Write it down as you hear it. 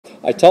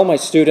I tell my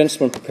students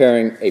when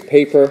preparing a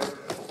paper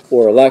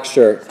or a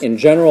lecture, in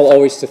general,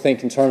 always to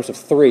think in terms of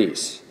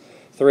threes.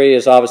 3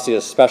 is obviously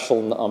a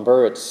special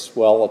number. It's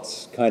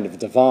kind of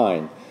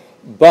divine.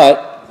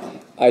 But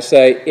I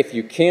say, if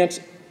you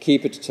can't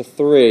keep it to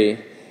 3,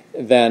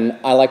 then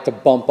I like to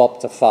bump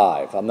up to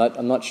 5. I'm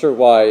not sure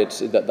why it's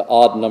that the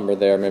odd number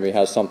there maybe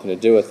has something to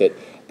do with it.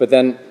 But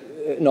then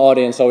an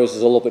audience always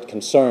is a little bit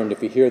concerned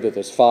if you hear that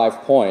there's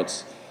 5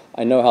 points.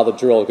 I know how the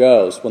drill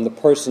goes. When the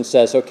person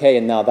says, okay,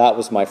 and now that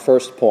was my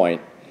first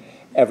point,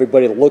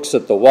 everybody looks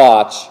at the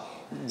watch,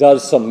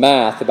 does some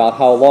math about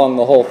how long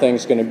the whole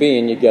thing's going to be,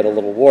 and you get a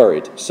little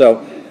worried.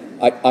 So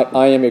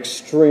I am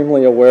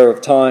extremely aware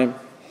of time,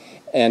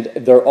 and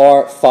there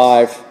are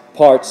 5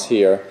 parts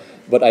here,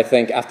 but I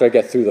think after I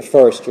get through the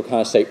first, you'll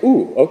kind of say,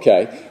 ooh,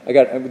 okay,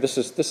 this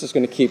is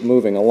going to keep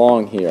moving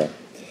along here.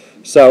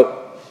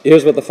 So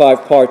here's what the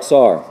 5 parts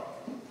are.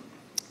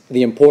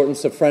 The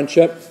importance of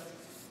friendship,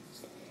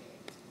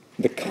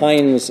 the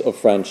kinds of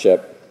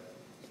friendship,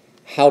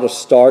 how to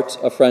start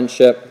a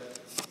friendship,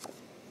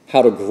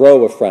 how to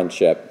grow a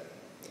friendship,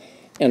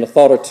 and a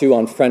thought or two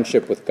on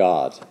friendship with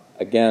God.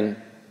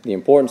 Again, the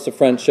importance of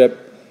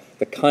friendship,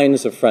 the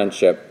kinds of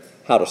friendship,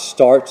 how to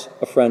start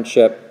a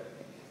friendship,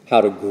 how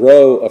to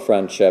grow a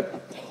friendship,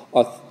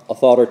 a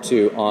thought or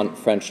two on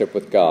friendship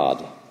with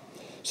God.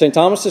 St.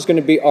 Thomas is going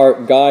to be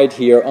our guide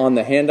here. On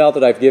the handout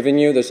that I've given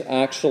you, there's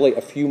actually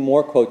a few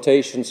more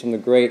quotations from the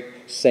great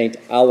St.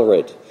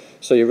 Aelred.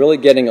 So you're really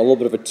getting a little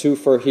bit of a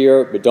twofer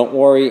here, but don't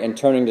worry, in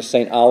turning to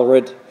St.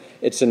 Aelred,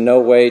 it's in no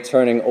way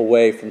turning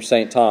away from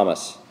St.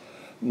 Thomas.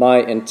 My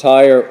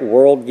entire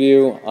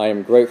worldview, I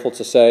am grateful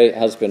to say,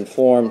 has been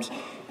formed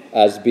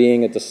as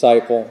being a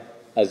disciple,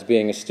 as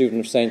being a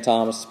student of St.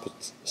 Thomas,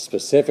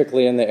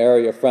 specifically in the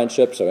area of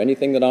friendship. So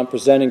anything that I'm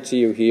presenting to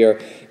you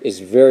here is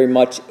very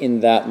much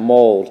in that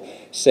mold.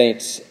 St.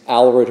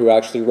 Aelred, who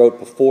actually wrote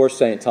before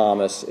St.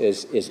 Thomas,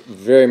 is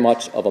very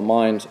much of a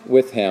mind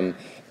with him.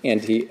 And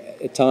he,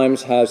 at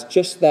times, has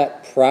just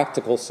that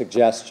practical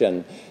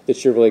suggestion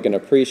that you're really going to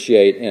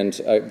appreciate. And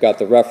I've got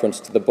the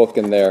reference to the book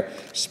in there,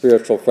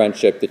 Spiritual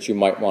Friendship, that you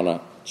might want to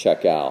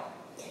check out.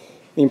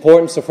 The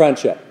importance of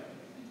friendship.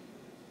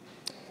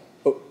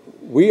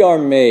 We are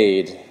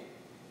made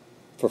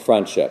for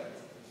friendship.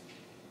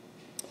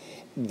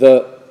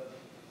 The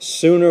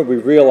sooner we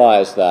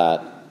realize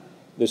that,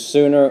 the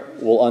sooner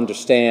we'll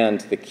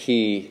understand the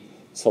key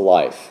to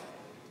life.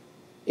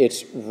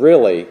 It's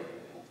really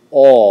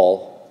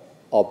all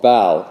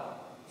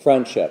about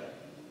friendship.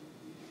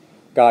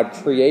 God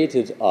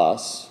created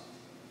us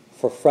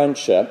for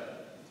friendship,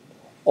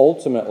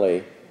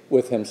 ultimately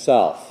with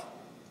himself.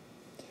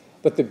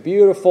 But the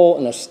beautiful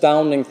and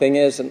astounding thing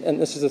is,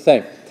 and this is the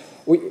thing,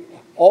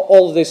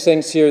 all of these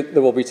things here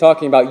that we'll be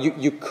talking about,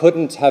 you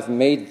couldn't have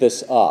made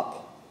this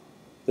up.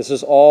 This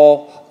is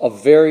all a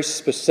very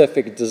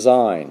specific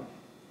design.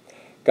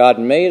 God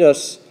made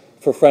us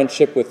for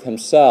friendship with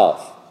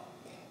himself,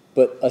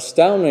 but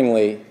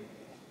astoundingly,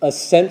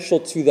 essential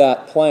to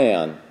that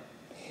plan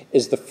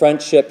is the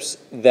friendships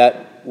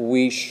that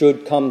we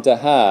should come to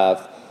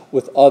have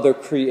with other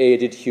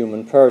created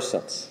human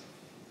persons.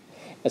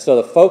 And so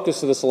the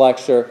focus of this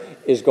lecture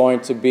is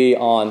going to be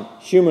on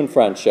human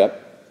friendship,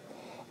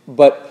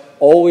 but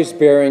always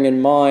bearing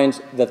in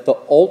mind that the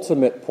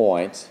ultimate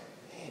point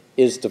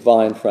is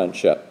divine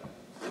friendship.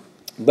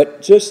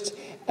 But just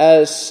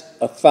as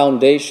a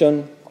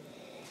foundation,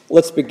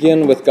 let's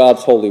begin with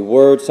God's holy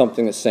word,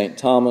 something that St.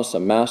 Thomas, a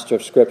master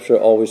of Scripture,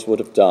 always would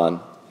have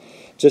done.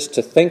 Just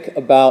to think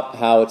about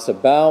how it's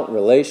about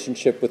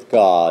relationship with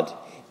God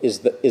is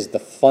the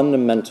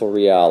fundamental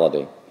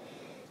reality.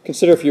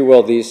 Consider, if you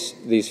will,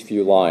 these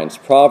few lines.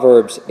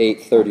 Proverbs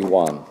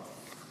 8:31,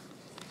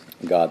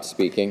 God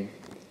speaking,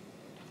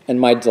 "And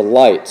my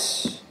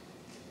delights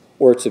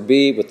were to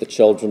be with the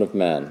children of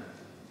men."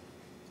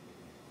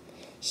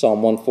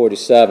 Psalm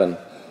 147,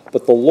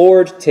 "But the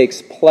Lord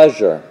takes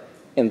pleasure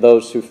in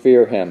those who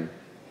fear him,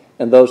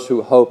 and those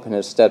who hope in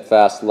his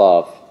steadfast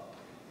love."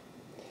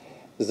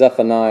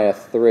 Zephaniah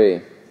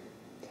 3,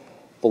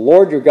 "The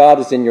Lord your God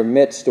is in your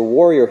midst, a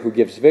warrior who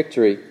gives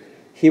victory.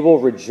 He will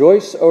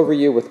rejoice over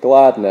you with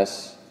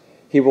gladness.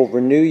 He will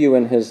renew you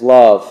in his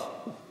love."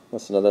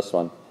 Listen to this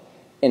one.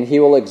 "And he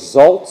will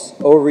exult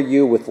over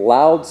you with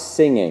loud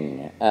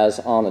singing as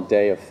on a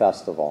day of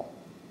festival."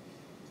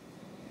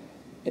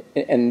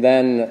 And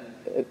then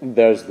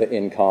there's the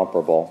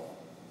incomparable.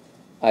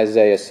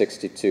 Isaiah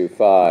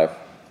 62:5.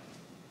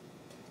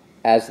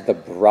 "As the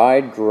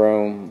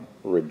bridegroom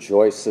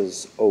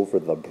rejoices over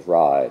the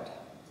bride,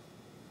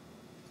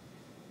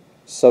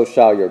 so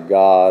shall your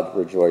God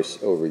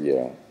rejoice over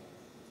you."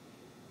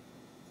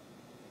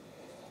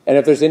 And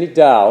if there's any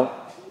doubt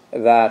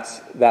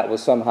that that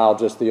was somehow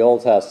just the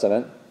Old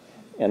Testament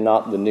and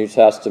not the New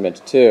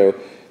Testament too,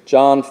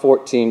 John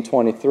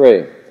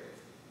 14:23.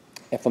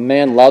 "If a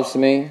man loves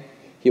me,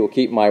 he will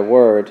keep my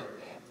word,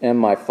 and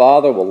my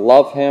Father will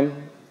love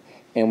him,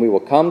 and we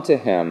will come to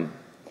him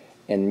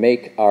and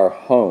make our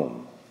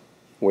home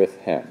with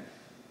him."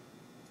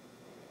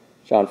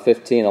 John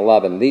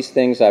 15:11. "These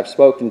things I've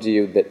spoken to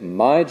you, that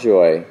my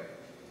joy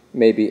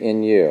may be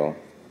in you,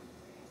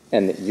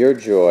 and that your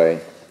joy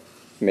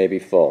may be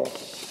full.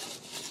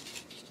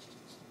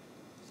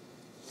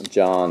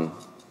 John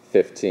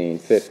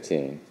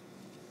 15:15.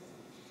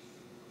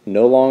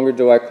 No longer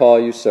do I call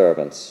you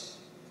servants,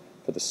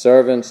 for the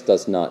servant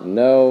does not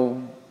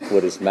know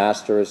what his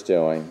master is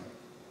doing,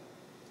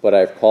 but I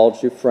have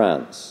called you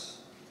friends,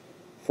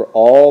 for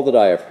all that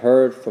I have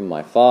heard from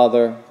my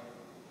Father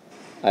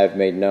I have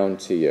made known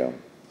to you.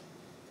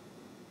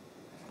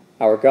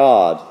 Our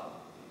God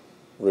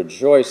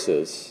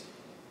rejoices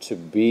to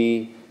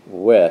be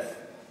with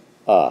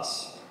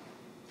us.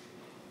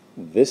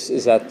 This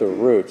is at the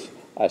root,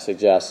 I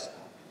suggest,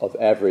 of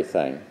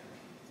everything,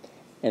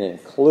 and it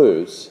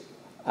includes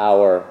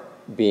our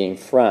being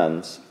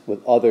friends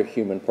with other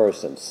human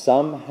persons.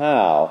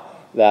 Somehow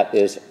that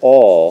is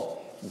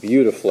all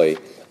beautifully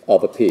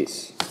of a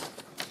piece.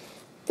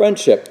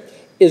 Friendship,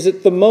 is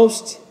it the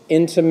most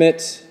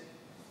intimate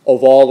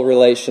of all the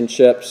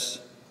relationships?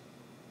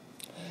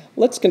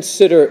 Let's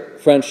consider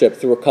friendship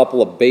through a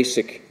couple of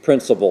basic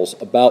principles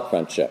about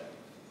friendship.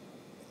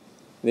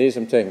 These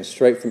I'm taking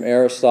straight from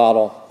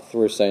Aristotle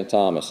through St.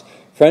 Thomas.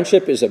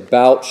 Friendship is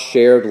about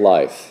shared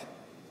life.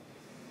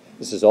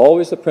 This is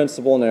always the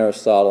principle in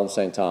Aristotle and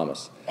St.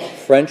 Thomas.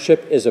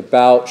 Friendship is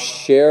about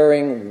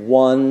sharing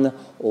one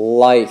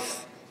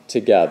life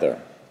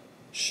together.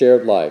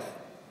 Shared life.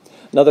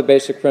 Another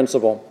basic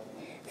principle.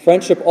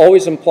 Friendship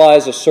always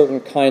implies a certain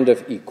kind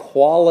of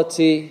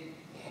equality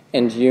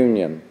and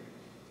union.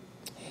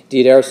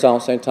 Indeed, Aristotle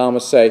and St.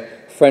 Thomas say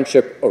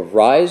friendship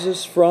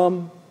arises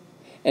from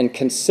and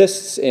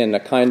consists in a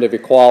kind of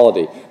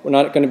equality. We're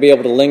not going to be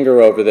able to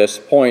linger over this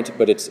point,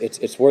 but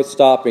it's worth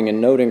stopping and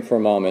noting for a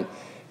moment.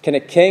 Can a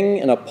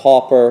king and a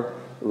pauper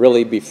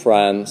really be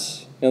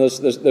friends? You know,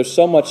 there's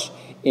so much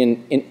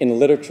in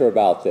literature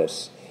about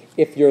this.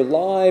 If your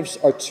lives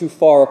are too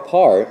far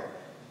apart,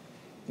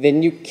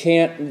 then you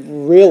can't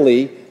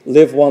really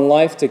live one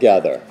life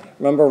together.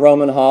 Remember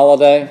Roman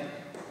holiday?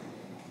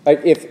 Right?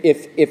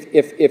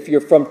 If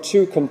you're from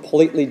two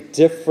completely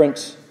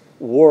different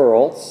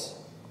worlds,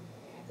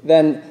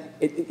 then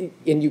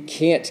and you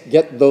can't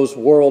get those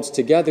worlds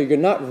together, you're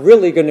not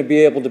really going to be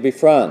able to be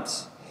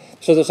friends.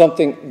 So there's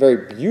something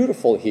very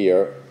beautiful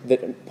here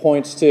that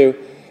points to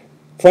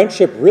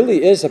friendship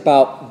really is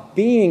about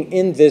being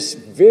in this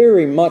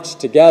very much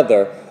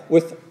together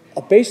with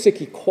a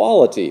basic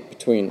equality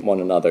between one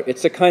another.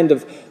 It's a kind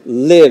of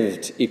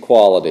lived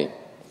equality.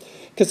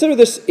 Consider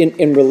this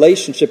in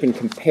relationship, in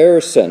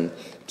comparison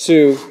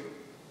to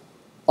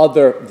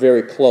other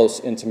very close,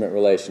 intimate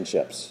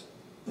relationships.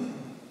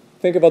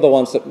 Think of other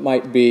ones that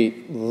might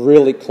be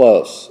really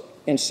close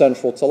and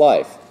central to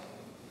life.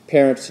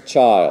 Parent to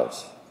child,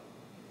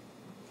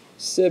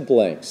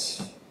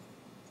 siblings,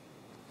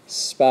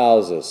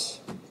 spouses.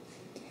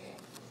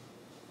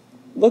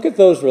 Look at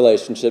those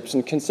relationships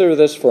and consider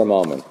this for a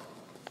moment.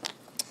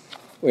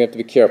 We have to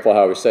be careful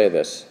how we say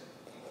this.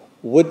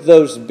 Would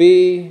those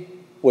be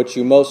what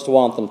you most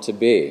want them to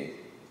be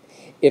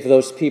if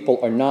those people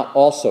are not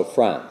also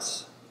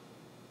friends?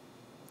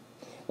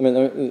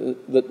 Let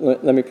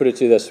me put it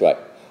to you this way.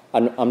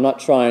 I'm not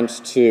trying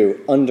to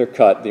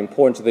undercut the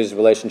importance of these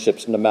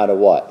relationships no matter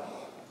what.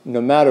 No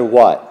matter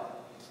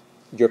what,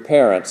 your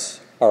parents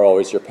are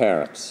always your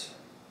parents.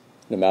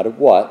 No matter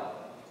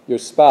what, your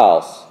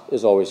spouse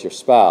is always your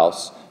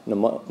spouse.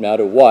 No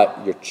matter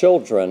what, your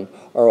children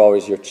are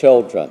always your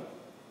children.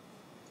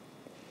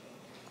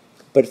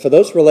 But for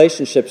those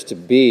relationships to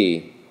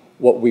be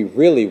what we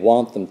really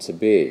want them to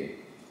be,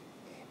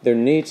 there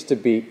needs to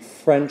be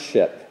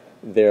friendship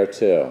there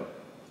too.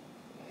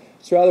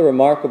 It's rather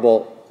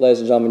remarkable, ladies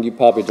and gentlemen, you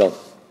probably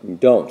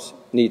don't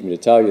need me to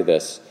tell you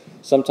this.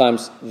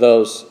 Sometimes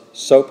those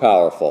so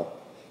powerful,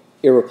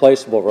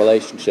 irreplaceable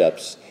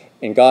relationships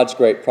in God's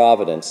great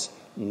providence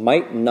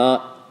might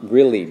not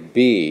really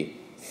be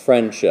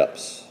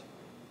friendships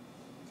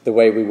the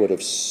way we would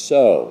have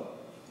so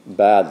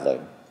badly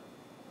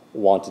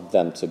wanted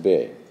them to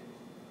be.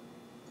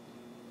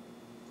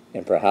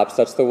 And perhaps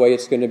that's the way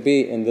it's going to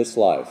be in this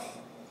life.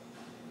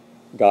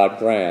 God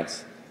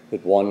grants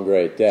that one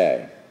great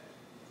day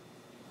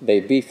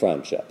they be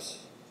friendships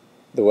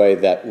the way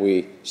that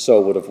we so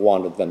would have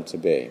wanted them to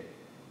be.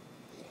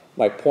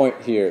 My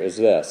point here is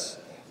this,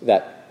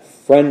 that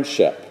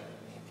friendship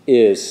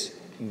is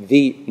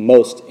the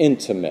most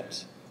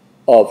intimate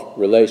of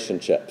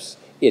relationships.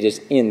 It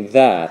is in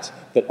that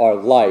our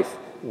life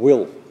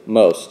will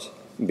most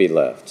be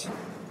lived.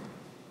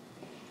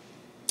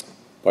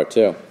 Part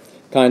 2,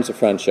 kinds of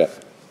friendship.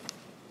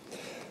 I'm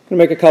going to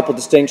make a couple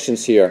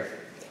distinctions here.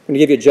 I'm going to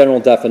give you a general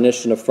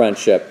definition of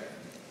friendship.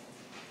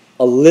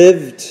 A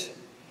lived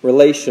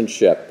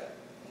relationship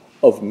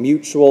of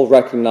mutual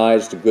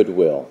recognized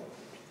goodwill.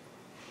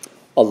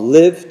 A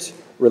lived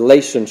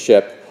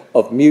relationship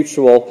of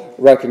mutual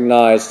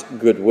recognized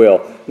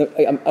goodwill. Now,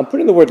 I'm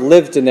putting the word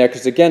lived in there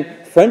because,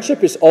 again,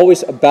 friendship is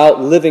always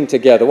about living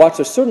together. Watch,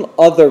 there's certain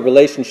other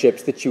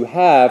relationships that you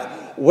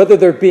have, whether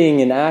they're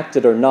being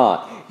enacted or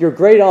not. Your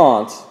great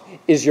aunt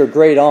is your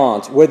great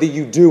aunt, whether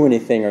you do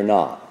anything or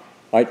not.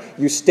 Right?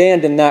 You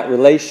stand in that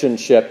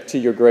relationship to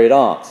your great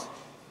aunt.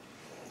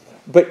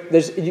 But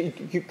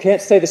you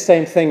can't say the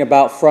same thing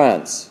about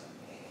friends.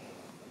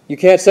 You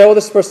can't say, oh,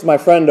 this person's my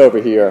friend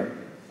over here.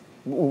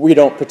 We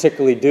don't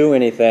particularly do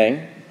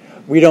anything.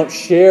 We don't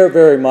share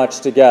very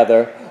much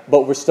together,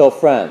 but we're still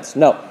friends.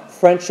 No,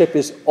 friendship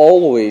is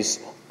always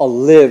a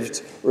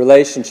lived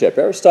relationship.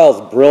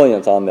 Aristotle's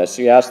brilliant on this.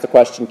 You ask the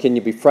question, can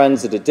you be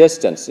friends at a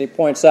distance? And he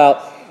points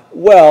out,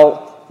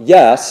 well,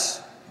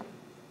 yes,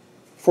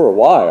 for a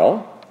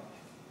while,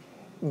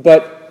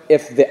 but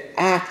if the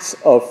act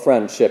of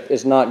friendship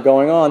is not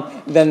going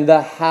on, then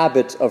the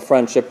habit of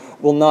friendship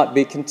will not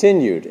be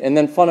continued. And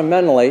then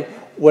fundamentally,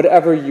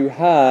 whatever you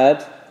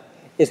had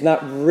is not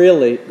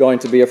really going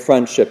to be a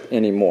friendship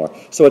anymore.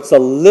 So it's a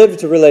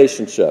lived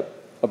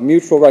relationship of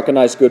mutual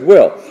recognized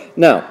goodwill.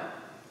 Now,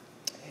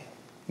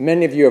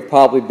 many of you have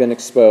probably been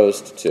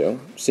exposed to,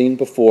 seen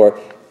before,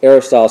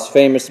 Aristotle's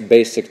famous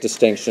basic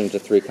distinction to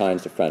three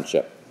kinds of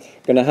friendship.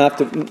 I'm going to have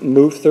to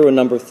move through a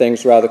number of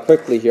things rather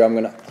quickly here. I'm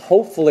going to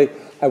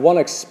I want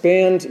to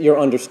expand your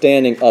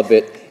understanding of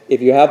it,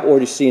 if you have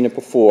already seen it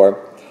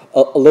before,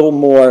 a little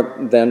more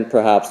than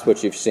perhaps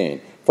what you've seen.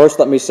 First,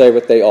 let me say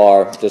what they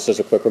are, just as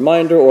a quick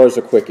reminder or as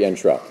a quick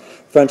intro.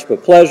 Friendship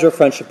of pleasure,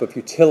 friendship of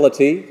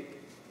utility,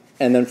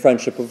 and then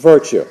friendship of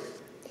virtue.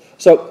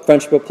 So,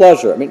 friendship of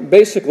pleasure. I mean,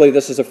 basically,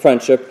 this is a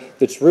friendship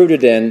that's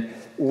rooted in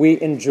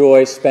we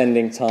enjoy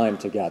spending time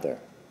together.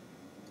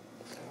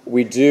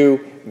 We do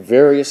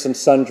various and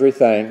sundry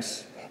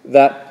things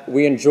that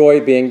we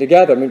enjoy being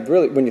together. I mean,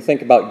 really, when you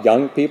think about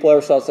young people,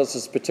 Aristotle says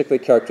this is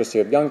particularly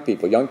characteristic of young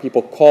people. Young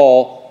people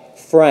call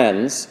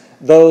friends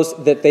those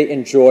that they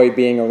enjoy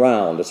being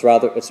around. It's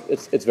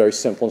very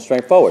simple and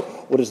straightforward.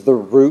 What is the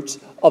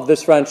root of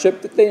this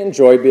friendship? That they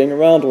enjoy being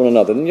around one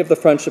another. Then you have the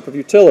friendship of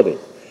utility.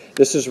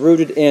 This is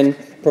rooted in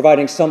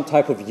providing some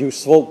type of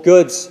useful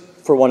goods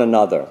for one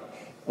another.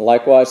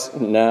 Likewise,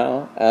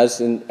 now, as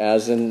in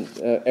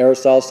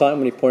Aristotle's time,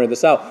 when he pointed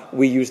this out,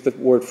 we use the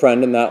word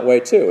friend in that way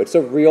too. It's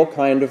a real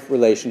kind of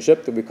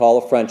relationship that we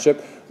call a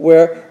friendship,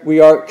 where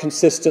we are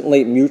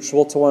consistently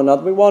mutual to one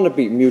another. We want to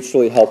be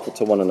mutually helpful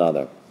to one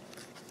another.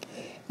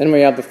 Then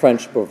we have the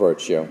friendship of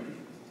virtue.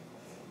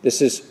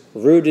 This is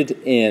rooted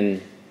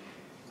in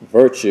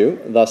virtue,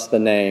 thus the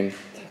name.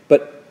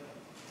 But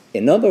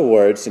in other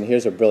words, and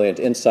here's a brilliant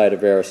insight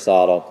of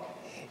Aristotle,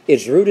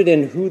 it's rooted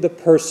in who the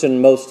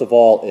person most of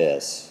all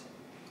is.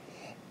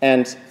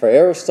 And for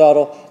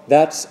Aristotle,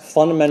 that's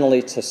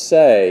fundamentally to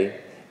say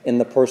in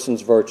the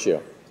person's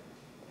virtue.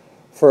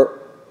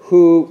 For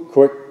who,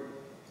 quick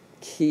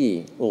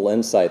key little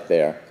insight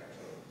there,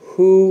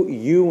 who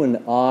you and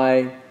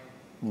I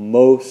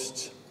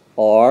most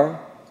are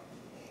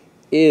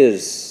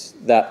is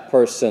that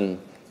person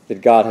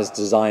that God has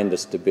designed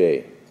us to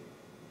be.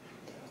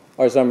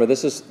 Always remember,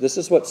 this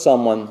is what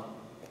someone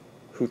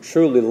who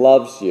truly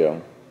loves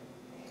you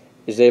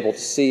is able to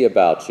see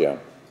about you.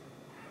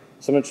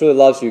 Someone who truly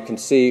loves you can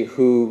see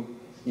who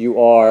you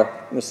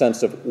are in the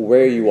sense of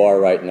where you are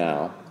right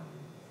now.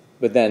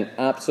 But then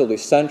absolutely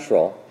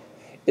central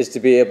is to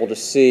be able to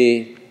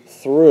see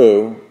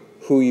through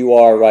who you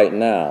are right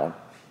now,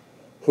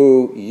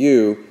 who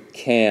you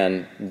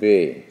can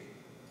be,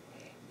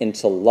 and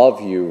to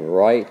love you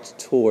right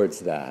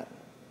towards that.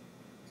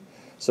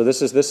 So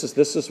this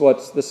is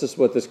what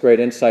this great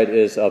insight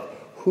is of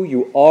who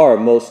you are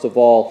most of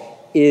all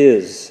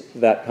is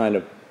that kind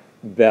of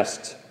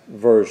best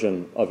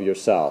version of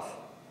yourself.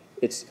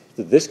 It's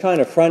this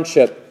kind of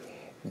friendship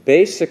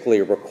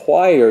basically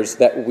requires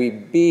that we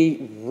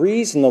be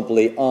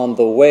reasonably on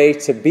the way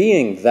to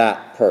being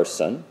that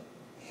person,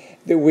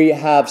 that we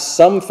have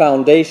some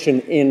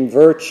foundation in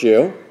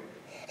virtue,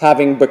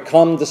 having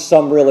become to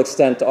some real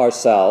extent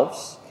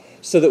ourselves,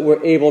 so that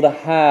we're able to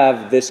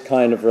have this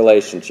kind of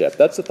relationship.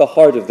 That's at the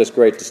heart of this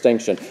great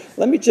distinction.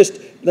 Let me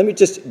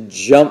just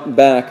jump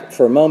back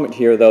for a moment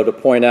here, though, to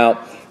point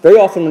out, very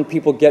often when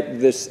people get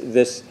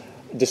this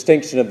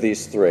distinction of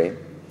these three,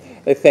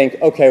 they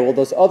think, okay, well,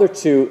 those other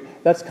two,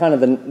 that's kind of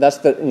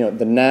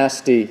the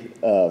nasty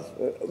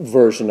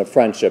version of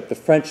friendship, the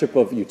friendship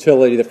of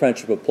utility, the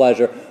friendship of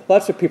pleasure. Well,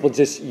 that's what people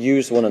just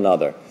use one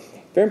another.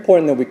 Very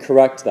important that we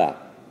correct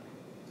that.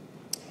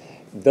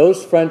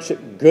 Those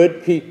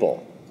good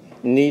people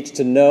needs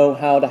to know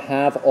how to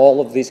have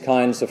all of these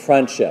kinds of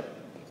friendship.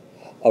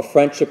 A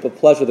friendship of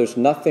pleasure, there's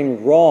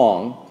nothing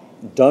wrong,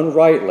 done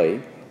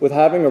rightly, with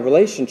having a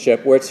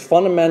relationship where it's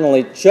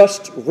fundamentally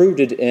just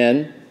rooted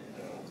in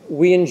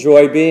we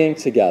enjoy being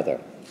together.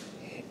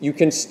 You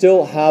can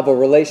still have a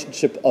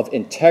relationship of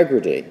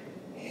integrity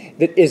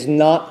that is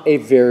not a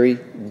very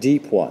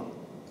deep one.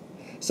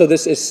 So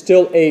this is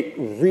still a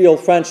real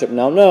friendship.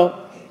 Now,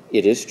 no,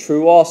 it is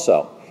true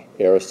also.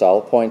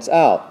 Aristotle points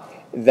out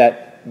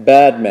that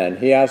bad men,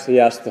 he asked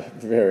the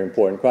very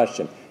important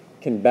question,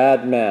 can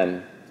bad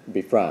men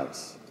be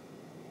friends?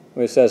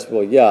 And he says,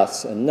 well,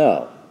 yes and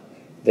no.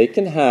 They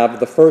can have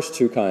the first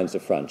two kinds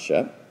of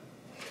friendship,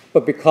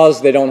 but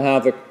because they don't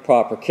have the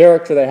proper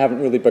character, they haven't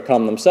really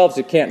become themselves,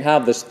 you can't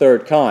have this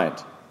third kind.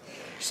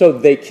 So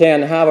they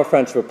can have a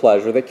friendship of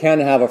pleasure, they can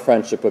have a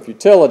friendship of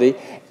utility,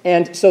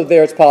 and so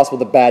there it's possible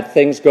that bad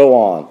things go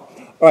on.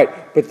 All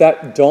right, but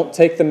don't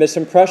take the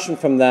misimpression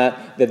from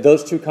that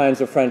those two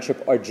kinds of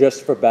friendship are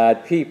just for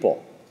bad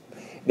people.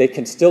 They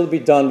can still be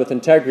done with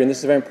integrity, and this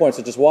is very important,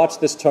 so just watch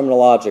this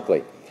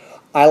terminologically.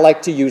 I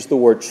like to use the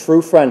word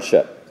true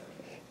friendship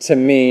to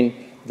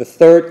mean the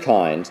third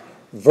kind,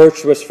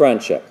 virtuous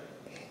friendship.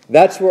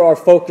 That's where our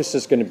focus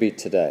is going to be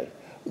today.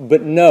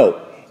 But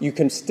note, you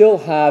can still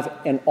have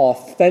an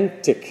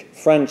authentic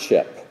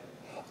friendship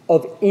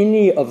of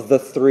any of the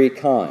three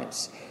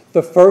kinds.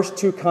 The first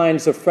two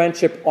kinds of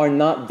friendship are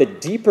not the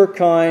deeper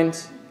kind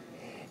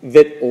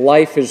that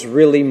life is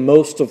really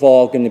most of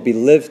all going to be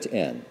lived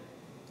in.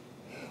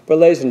 But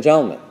ladies and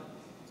gentlemen,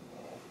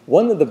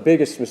 one of the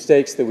biggest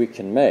mistakes that we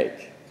can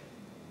make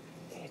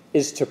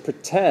is to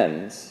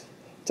pretend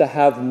to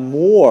have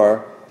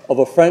more of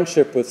a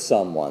friendship with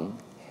someone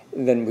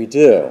than we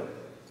do.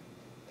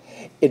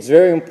 It's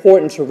very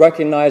important to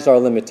recognize our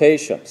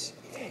limitations.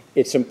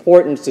 It's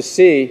important to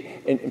see,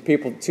 and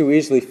people too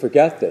easily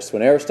forget this,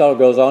 when Aristotle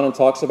goes on and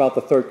talks about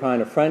the third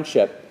kind of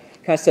friendship, he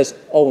kind of says,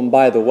 oh, and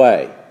by the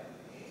way,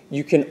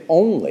 you can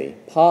only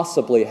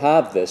possibly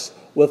have this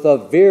with a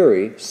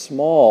very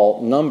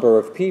small number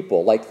of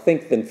people, like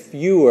think then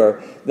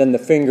fewer than the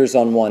fingers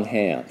on one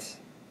hand.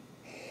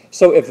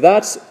 So if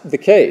that's the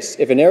case,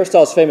 if in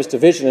Aristotle's famous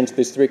division into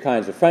these three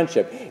kinds of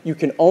friendship, you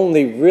can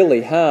only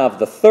really have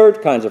the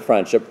third kind of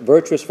friendship,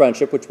 virtuous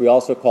friendship, which we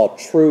also call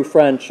true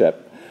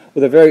friendship,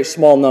 with a very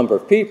small number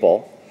of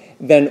people,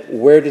 then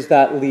where does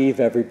that leave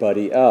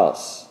everybody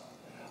else?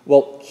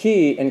 Well,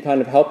 key in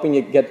kind of helping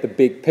you get the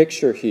big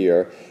picture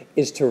here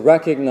is to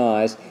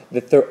recognize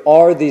that there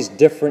are these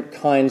different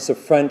kinds of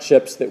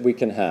friendships that we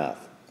can have.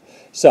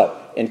 So,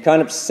 in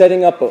kind of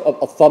setting up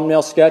a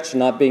thumbnail sketch and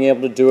not being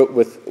able to do it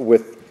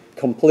with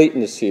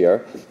completeness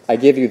here, I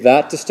give you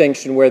that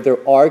distinction where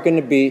there are going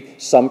to be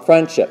some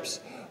friendships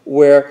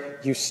where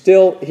you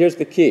still, here's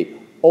the key,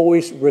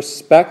 always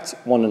respect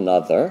one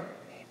another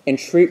and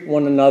treat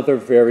one another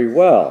very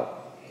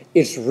well.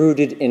 It's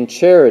rooted in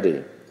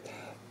charity,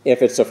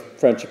 if it's a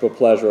friendship of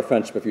pleasure, a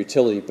friendship of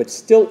utility, but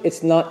still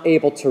it's not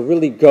able to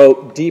really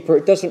go deeper.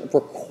 It doesn't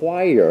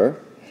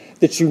require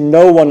that you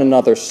know one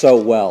another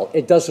so well.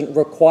 It doesn't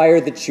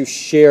require that you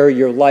share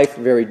your life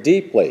very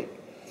deeply,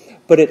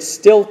 but it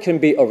still can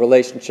be a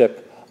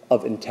relationship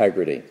of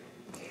integrity.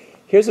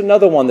 Here's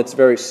another one that's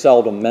very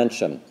seldom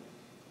mentioned.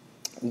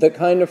 The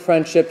kind of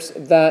friendships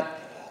that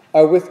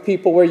are with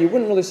people where you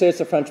wouldn't really say it's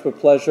a friendship of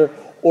pleasure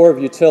or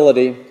of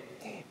utility.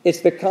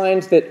 It's the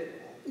kinds that,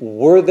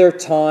 were there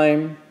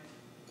time,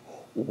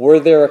 were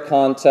there a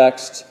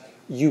context,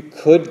 you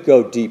could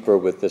go deeper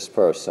with this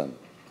person.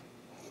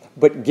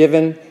 But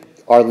given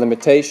our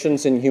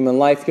limitations in human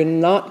life, you're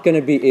not going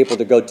to be able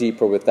to go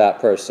deeper with that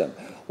person.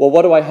 Well,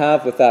 what do I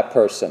have with that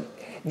person?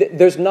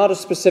 There's not a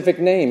specific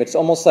name. It's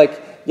almost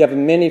like you have a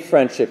mini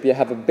friendship, you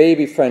have a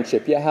baby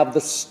friendship, you have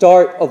the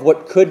start of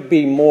what could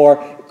be more,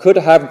 could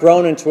have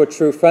grown into a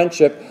true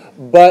friendship,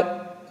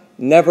 but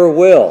never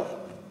will.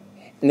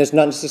 And there's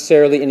not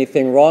necessarily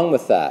anything wrong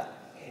with that.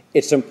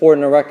 It's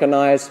important to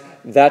recognize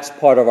that's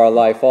part of our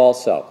life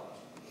also.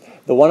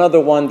 The one other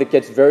one that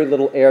gets very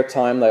little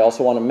airtime that I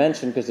also want to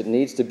mention, because it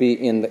needs to be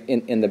in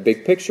the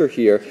big picture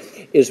here,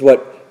 is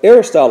what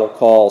Aristotle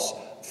calls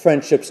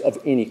friendships of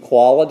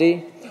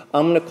inequality.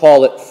 I'm going to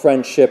call it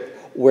friendship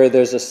where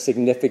there's a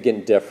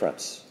significant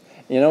difference.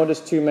 You know what his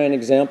two main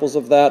examples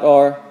of that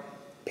are?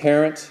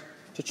 Parent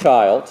to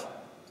child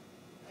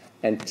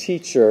and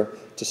teacher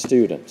to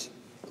student.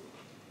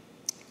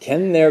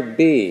 Can there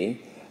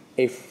be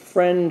a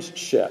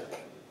friendship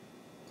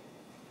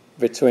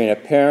between a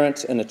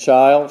parent and a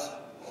child,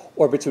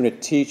 or between a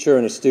teacher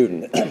and a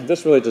student?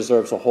 This really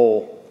deserves a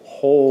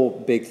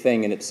whole big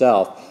thing in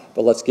itself,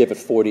 but let's give it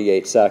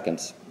 48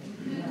 seconds.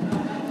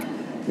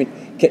 I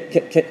mean,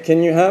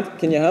 can you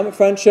have a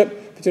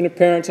friendship between a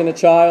parent and a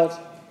child?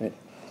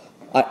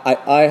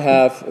 I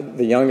have,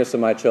 the youngest of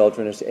my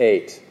children is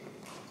 8.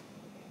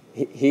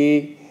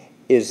 He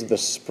is the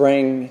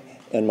spring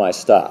in my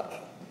step.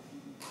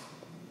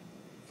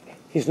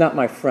 He's not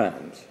my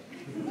friend,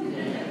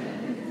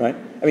 right?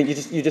 I mean,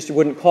 you just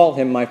wouldn't call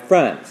him my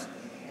friend.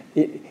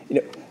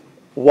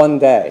 One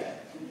day,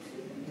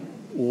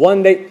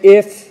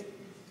 if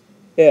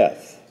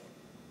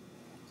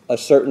a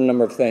certain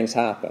number of things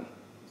happen,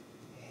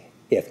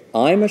 if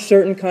I'm a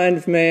certain kind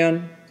of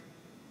man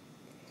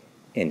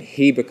and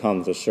he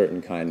becomes a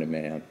certain kind of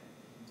man,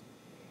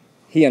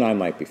 he and I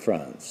might be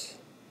friends.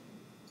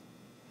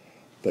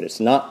 But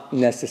it's not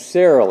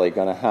necessarily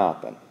going to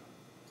happen.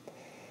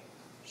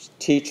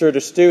 Teacher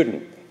to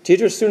student.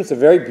 Teacher to student is a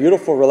very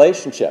beautiful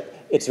relationship.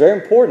 It's very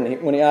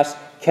important when he asks,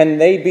 can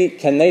they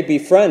be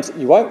friends?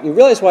 You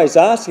realize why he's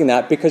asking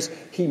that, because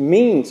he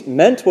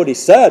meant what he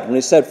said when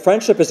he said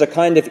friendship is a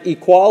kind of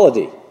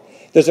equality.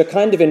 There's a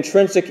kind of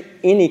intrinsic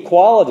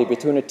inequality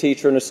between a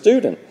teacher and a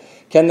student.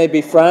 Can they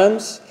be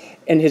friends?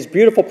 And his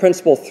beautiful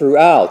principle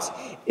throughout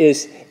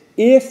is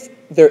if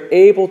they're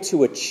able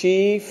to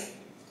achieve,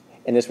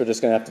 and this we're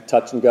just going to have to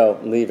touch and go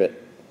and leave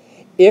it,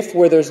 if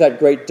where there's that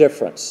great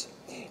difference,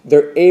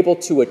 they're able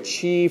to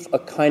achieve a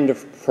kind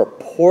of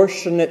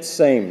proportionate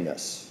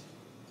sameness,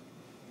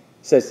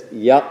 says,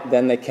 yep,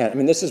 then they can. I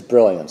mean, this is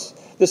brilliance.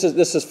 This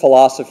is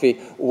philosophy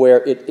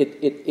where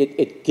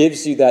it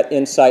gives you that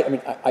insight. I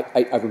mean,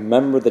 I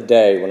remember the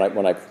day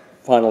when I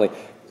finally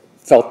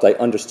felt I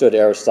understood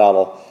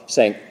Aristotle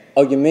saying,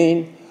 oh, you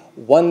mean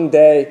one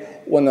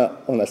day when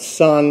a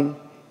son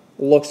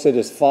looks at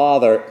his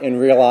father and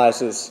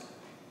realizes,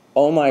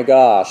 oh my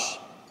gosh,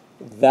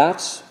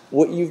 that's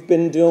what you've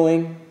been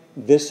doing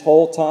this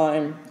whole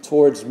time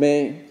towards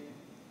me?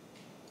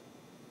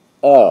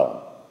 Oh.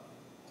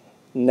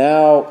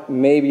 Now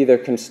maybe there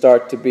can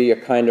start to be a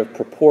kind of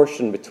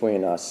proportion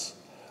between us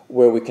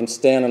where we can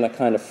stand on a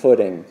kind of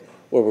footing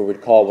where we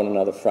would call one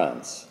another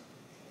friends.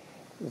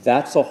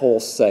 That's a whole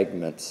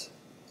segment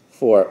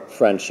for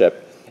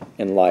friendship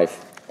in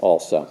life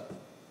also.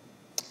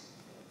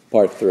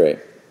 Part 3,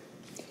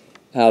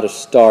 how to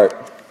start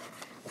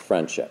a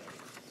friendship.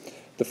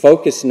 The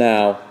focus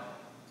now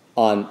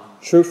on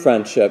true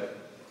friendship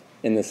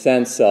in the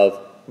sense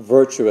of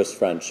virtuous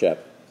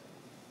friendship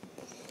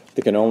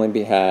that can only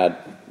be had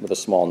with a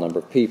small number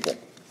of people.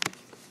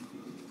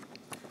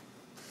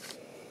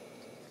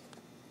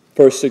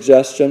 First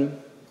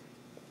suggestion,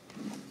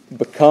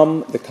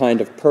 become the kind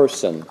of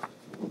person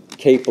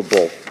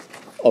capable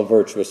of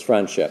virtuous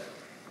friendship.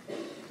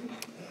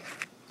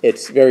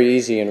 It's very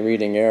easy in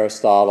reading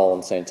Aristotle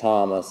and St.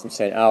 Thomas and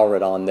St.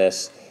 Alred on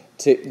this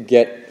to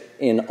get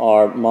in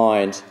our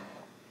mind,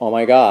 oh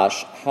my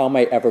gosh, how am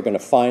I ever going to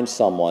find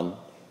someone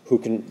who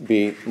can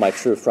be my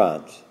true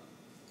friend?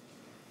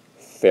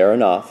 Fair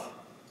enough,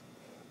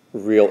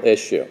 real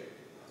issue.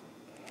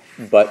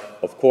 But,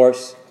 of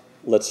course,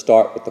 let's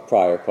start with the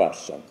prior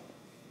question.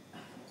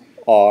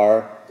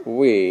 Are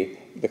we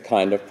the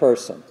kind of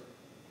person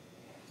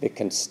that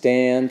can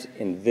stand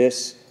in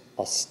this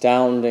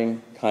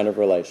astounding kind of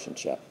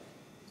relationship,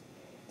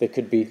 that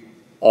could be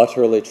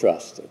utterly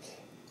trusted?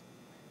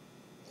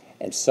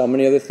 And so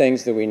many other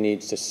things that we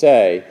need to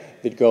say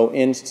that go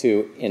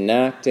into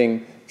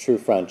enacting true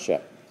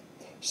friendship.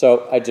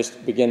 So I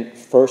just begin,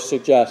 first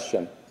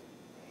suggestion.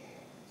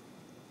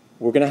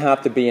 We're going to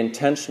have to be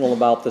intentional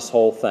about this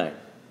whole thing.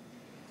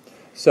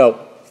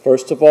 So,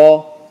 first of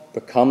all,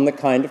 become the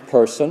kind of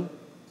person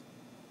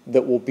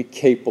that will be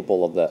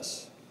capable of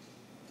this.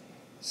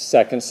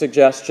 Second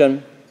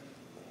suggestion,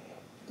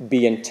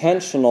 be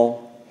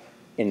intentional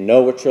and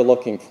know what you're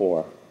looking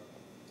for.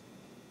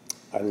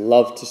 I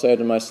love to say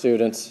to my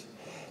students,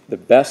 the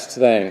best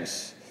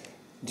things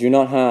do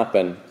not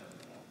happen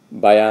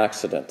by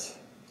accident.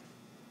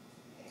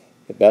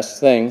 The best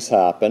things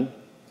happen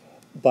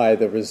by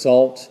the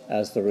result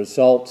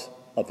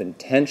of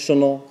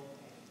intentional,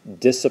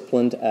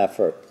 disciplined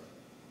effort.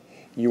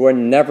 You are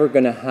never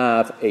going to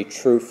have a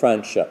true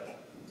friendship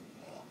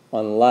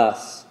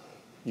unless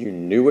you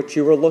knew what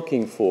you were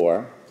looking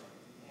for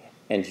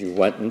and you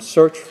went and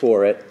searched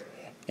for it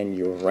and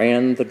you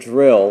ran the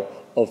drill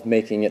of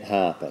making it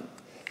happen.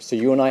 So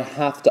you and I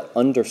have to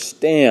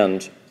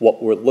understand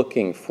what we're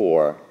looking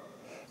for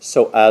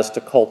so as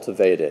to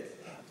cultivate it.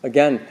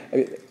 Again,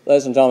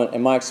 ladies and gentlemen,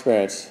 in my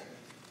experience,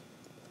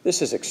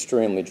 this is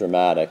extremely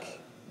dramatic.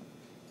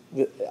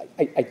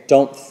 I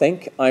don't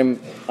think I'm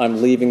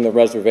leaving the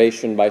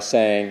reservation by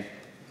saying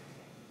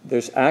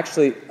there's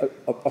actually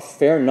a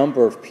fair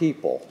number of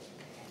people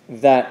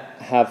that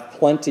have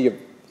plenty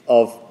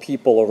of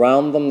people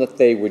around them that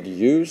they would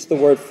use the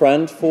word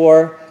friend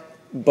for,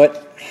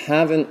 but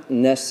haven't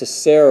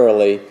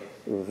necessarily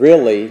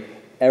really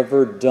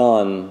ever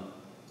done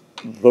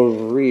the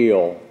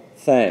real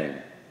thing,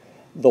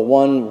 the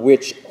one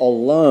which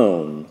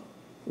alone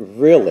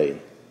really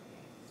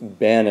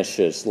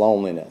banishes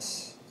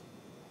loneliness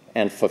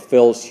and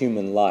fulfills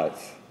human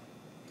life.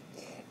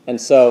 And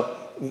so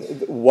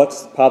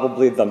what's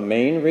probably the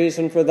main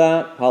reason for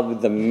that? Probably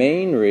the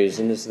main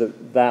reason is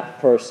that that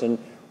person,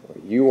 or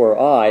you or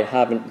I,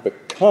 haven't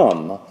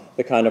become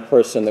the kind of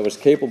person that was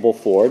capable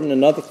for it. And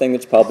another thing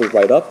that's probably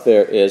right up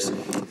there is,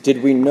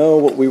 did we know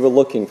what we were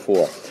looking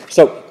for?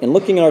 So in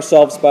looking at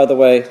ourselves, by the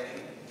way,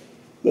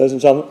 ladies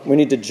and gentlemen, we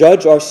need to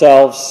judge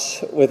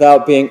ourselves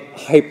without being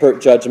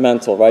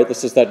hyper-judgmental, right?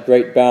 This is that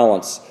great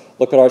balance.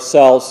 Look at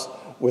ourselves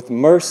with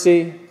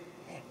mercy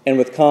and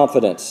with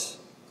confidence.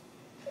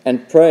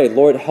 And pray,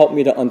 Lord, help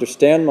me to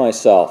understand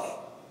myself.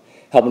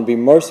 Help me to be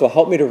merciful.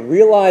 Help me to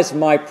realize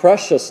my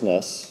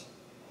preciousness.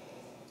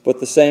 But at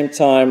the same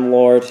time,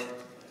 Lord,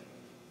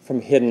 from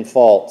hidden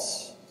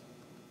faults,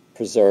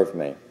 preserve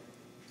me.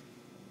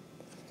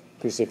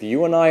 Because if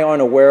you and I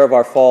aren't aware of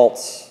our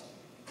faults,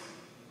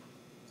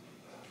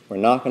 we're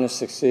not going to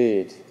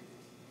succeed.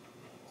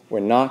 We're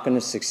not going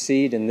to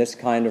succeed in this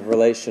kind of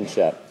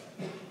relationship.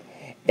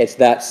 It's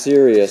that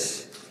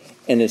serious,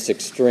 and it's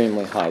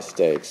extremely high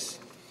stakes.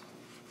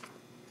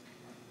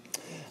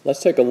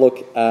 Let's take a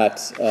look at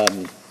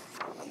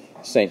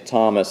St.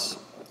 Thomas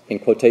in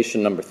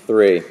quotation number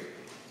 3.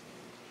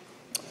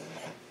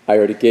 I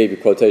already gave you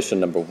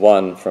quotation number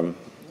 1 from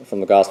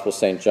the Gospel of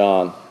St.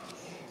 John.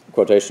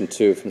 quotation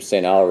 2 from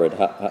St. Aelred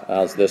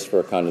has this for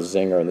a kind of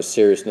zinger, and the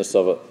seriousness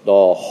of it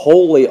all.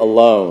 Wholly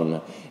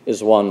alone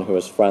is one who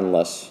is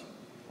friendless.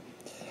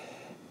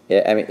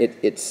 I mean,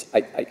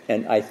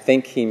 and I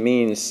think he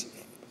means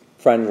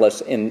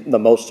friendless in the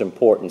most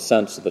important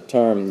sense of the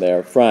term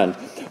there, friend.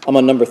 I'm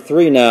on number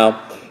 3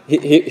 now.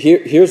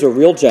 Here's a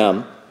real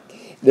gem.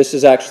 This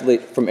is actually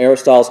from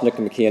Aristotle's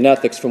Nicomachean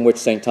Ethics, from which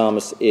St.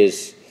 Thomas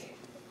is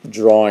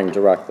drawing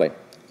directly.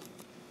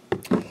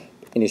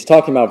 And he's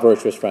talking about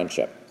virtuous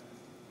friendship,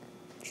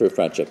 true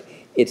friendship.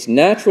 It's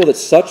natural that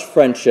such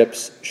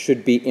friendships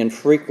should be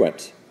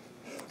infrequent,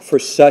 for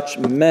such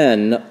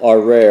men are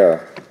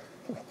rare.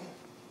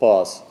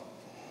 Pause.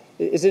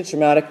 Isn't it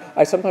dramatic?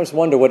 I sometimes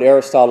wonder what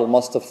Aristotle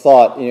must have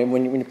thought. You know,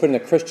 when you put in a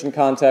Christian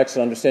context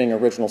and understanding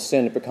original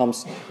sin,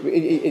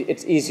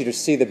 it's easy to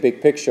see the big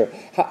picture.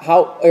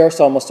 How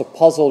Aristotle must have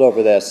puzzled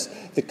over this,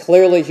 that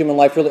clearly human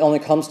life really only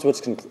comes to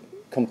its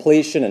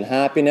completion and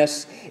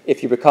happiness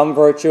if you become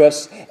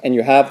virtuous and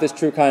you have this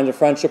true kind of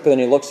friendship, and then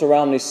he looks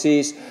around and he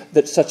sees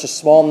that such a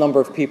small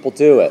number of people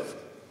do it.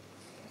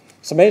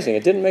 It's amazing.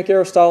 It didn't make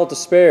Aristotle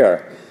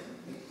despair.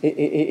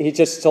 He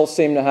just still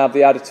seemed to have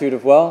the attitude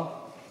of, well,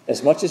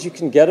 as much as you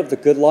can get of the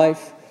good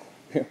life,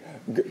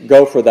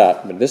 go for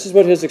that. But this is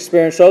what his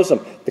experience shows him.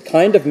 The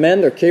kind of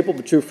men that are capable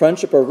of true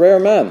friendship are rare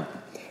men.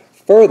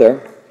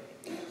 Further,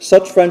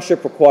 such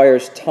friendship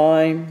requires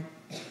time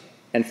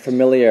and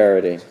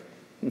familiarity.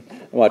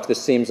 Watch,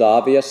 this seems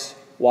obvious.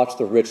 Watch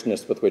the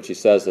richness with which he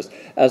says this.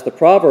 As the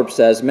proverb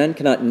says, men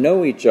cannot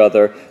know each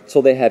other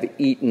till they have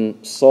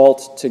eaten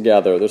salt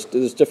together.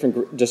 There's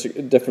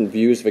different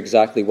views of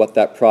exactly what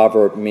that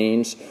proverb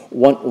means.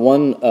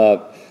 One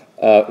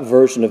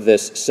version of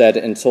this said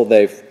until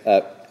they've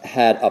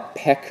had a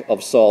peck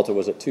of salt. It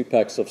was 2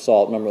 pecks of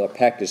salt. Remember, a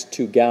peck is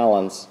 2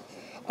 gallons.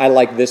 I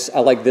like this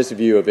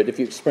view of it. If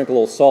you sprinkle a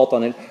little salt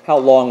on it, how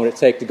long would it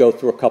take to go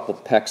through a couple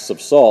pecks of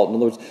salt? In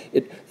other words,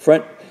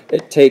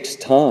 it takes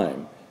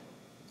time.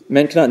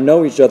 Men cannot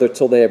know each other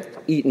till they have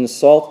eaten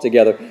salt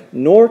together,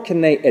 nor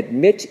can they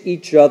admit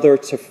each other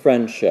to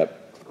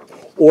friendship,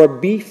 or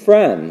be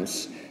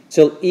friends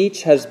till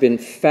each has been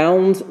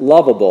found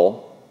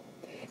lovable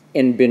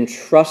and been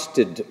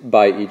trusted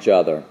by each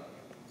other.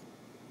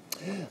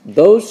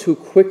 Those who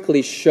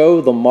quickly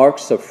show the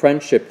marks of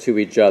friendship to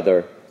each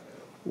other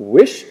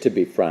wish to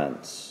be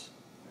friends,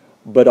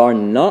 but are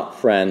not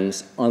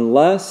friends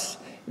unless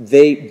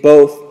they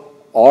both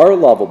are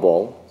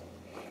lovable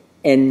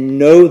and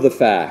know the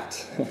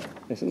fact.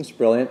 Isn't this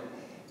brilliant?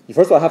 You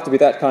first of all have to be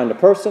that kind of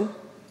person,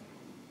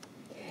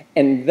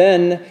 and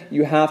then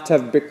you have to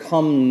have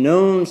become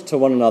known to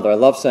one another. I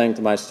love saying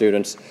to my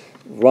students,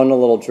 run a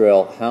little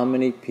drill. How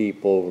many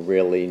people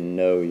really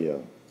know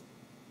you?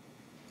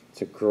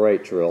 It's a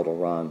great drill to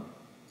run.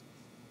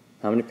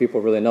 How many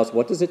people really know us?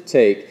 What does it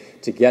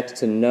take to get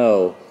to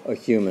know a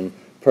human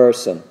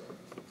person?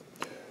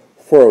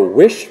 For a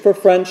wish for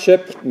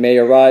friendship may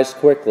arise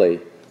quickly,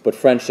 but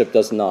friendship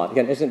does not.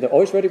 Again, isn't it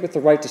always ready with the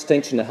right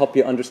distinction to help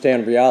you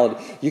understand reality?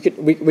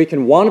 We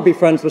can want to be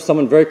friends with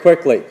someone very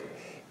quickly.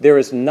 There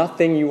is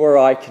nothing you or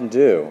I can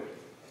do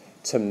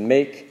to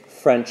make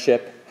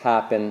friendship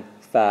happen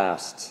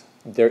fast.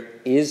 There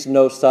is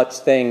no such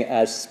thing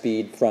as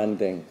speed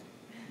friending.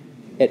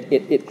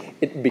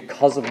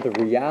 Because of the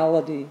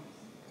reality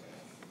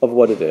of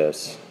what it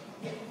is.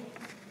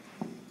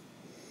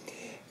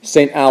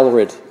 St.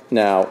 Aelred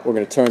now we're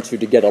going to turn to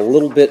get a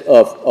little bit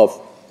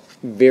of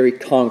very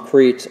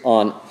concrete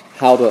on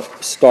how to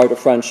start a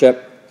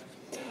friendship.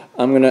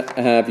 I'm going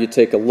to have you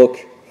take a look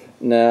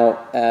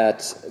now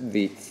at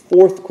the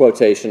 4th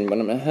quotation, but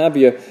I'm going to have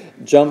you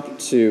jump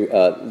to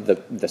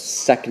the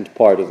second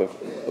part of the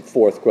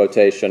 4th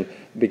quotation.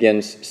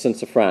 Begins,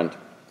 since a friend.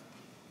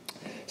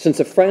 Since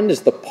a friend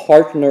is the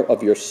partner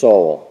of your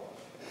soul,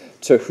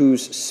 to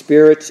whose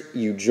spirit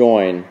you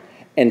join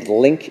and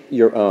link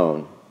your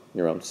own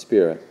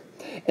spirit,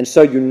 and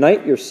so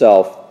unite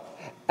yourself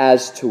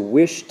as to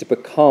wish to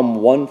become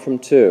one from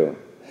two,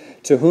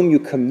 to whom you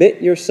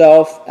commit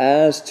yourself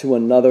as to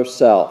another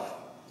self,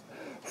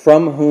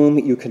 from whom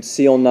you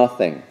conceal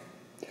nothing,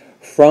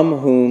 from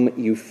whom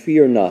you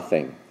fear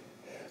nothing.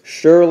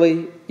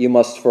 Surely you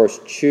must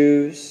first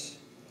choose,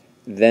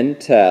 then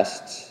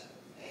test,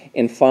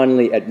 and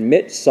finally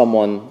admit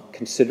someone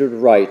considered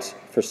right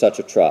for such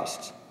a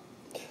trust.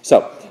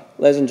 So,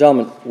 ladies and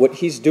gentlemen, what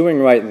he's doing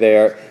right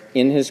there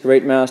in his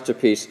great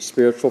masterpiece,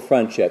 Spiritual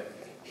Friendship,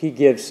 he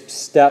gives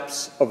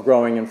steps of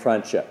growing in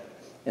friendship.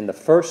 And the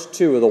first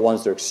 2 are the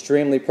ones that are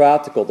extremely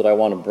practical that I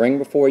want to bring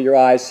before your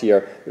eyes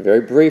here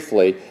very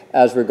briefly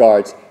as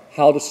regards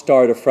how to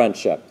start a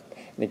friendship.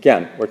 And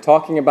again, we're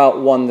talking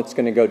about one that's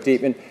going to go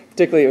deep, and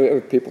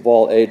particularly people of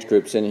all age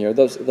groups in here.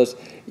 Those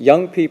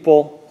young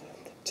people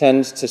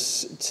tend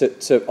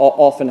to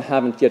often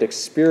haven't yet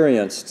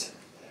experienced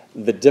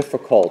the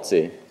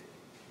difficulty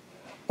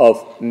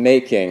of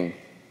making,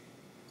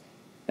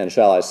 and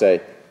shall I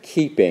say,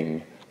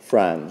 keeping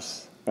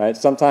friends, right?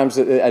 Sometimes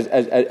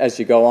as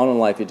you go on in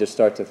life, you just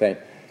start to think,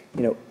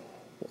 you know,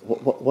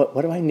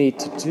 what do I need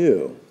to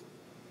do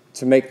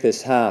to make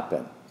this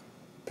happen?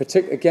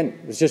 Again,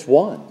 it was just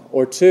 1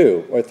 or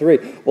 2 or 3.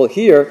 Well,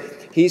 here,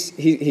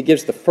 he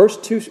gives the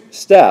first 2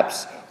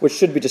 steps, which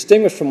should be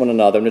distinguished from one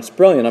another, and it's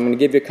brilliant. I'm going to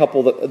give you a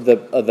couple of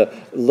the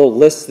little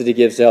lists that he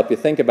gives to help you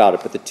think about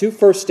it. But the 2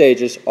 first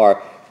stages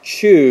are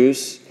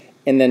choose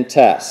and then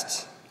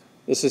test.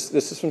 This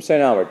is from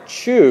St. Albert.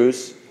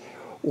 Choose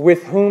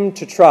with whom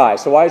to try.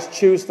 So why is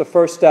choose the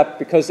first step?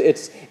 Because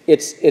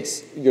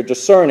you're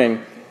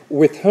discerning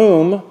with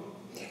whom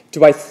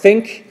do I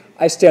think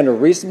I stand a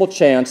reasonable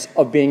chance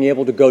of being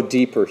able to go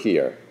deeper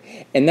here.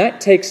 And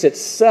that takes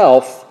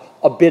itself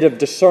a bit of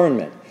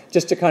discernment,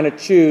 just to kind of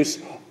choose,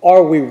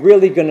 are we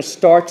really going to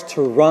start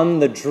to run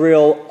the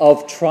drill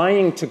of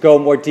trying to go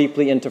more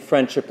deeply into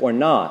friendship or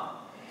not?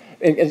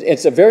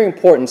 It's a very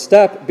important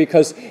step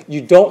because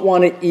you don't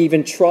want to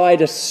even try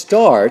to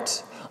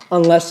start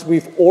unless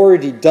we've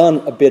already done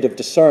a bit of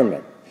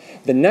discernment.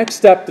 The next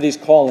step that he's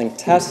calling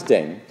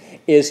testing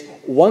is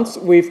once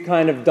we've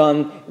kind of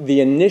done the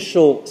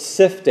initial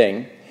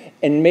sifting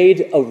and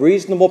made a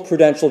reasonable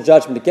prudential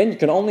judgment. Again, you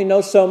can only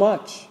know so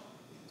much,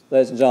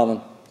 ladies and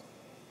gentlemen,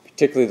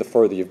 particularly the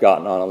further you've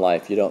gotten on in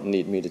life. You don't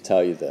need me to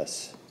tell you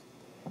this.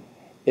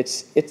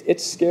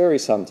 It's scary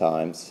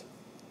sometimes.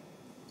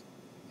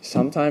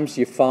 Sometimes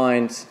you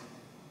find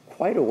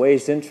quite a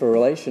ways into a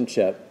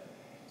relationship,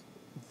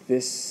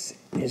 this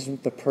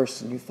isn't the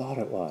person you thought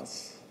it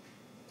was.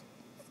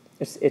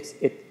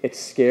 It's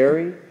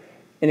scary,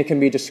 and it can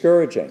be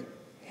discouraging.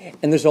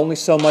 And there's only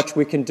so much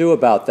we can do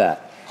about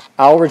that.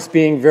 Ours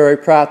being very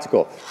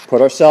practical.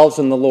 Put ourselves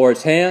in the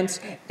Lord's hands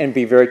and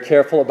be very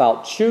careful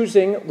about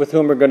choosing with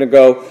whom we're going to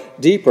go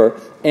deeper.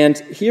 And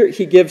here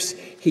he gives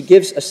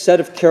a set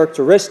of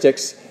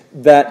characteristics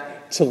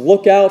that to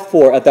look out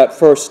for at that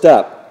first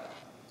step.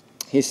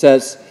 He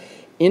says,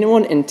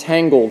 anyone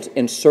entangled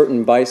in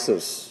certain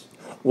vices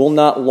will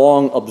not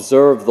long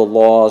observe the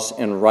laws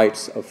and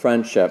rights of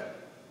friendship.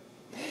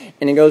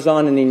 And he goes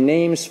on and he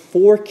names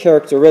 4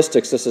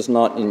 characteristics, this is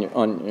not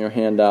on your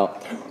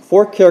handout,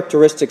 4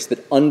 characteristics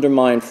that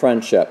undermine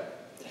friendship.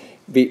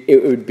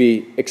 It would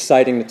be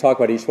exciting to talk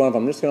about each one of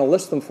them. I'm just going to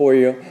list them for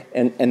you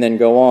and then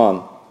go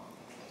on.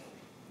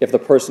 If the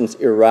person's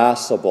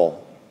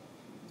irascible,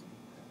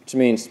 which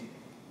means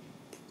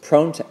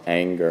prone to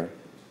anger.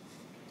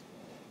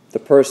 If the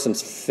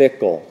person's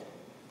fickle.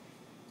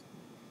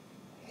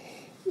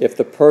 If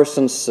the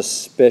person's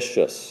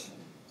suspicious.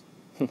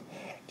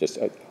 Just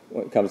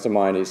what comes to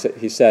mind,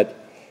 he said,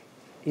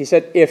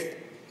 if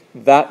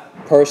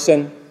that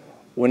person,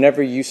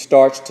 whenever you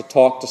start to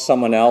talk to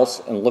someone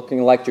else and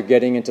looking like you're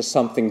getting into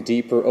something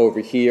deeper over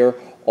here,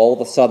 all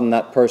of a sudden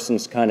that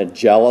person's kind of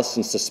jealous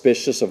and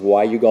suspicious of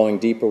why you're going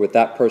deeper with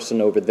that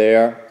person over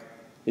there.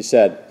 He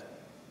said,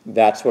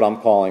 that's what I'm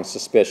calling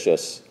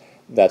suspicious.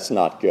 That's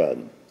not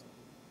good.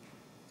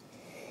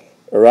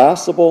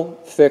 Irascible,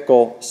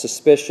 fickle,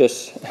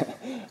 suspicious.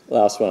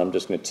 Last one, I'm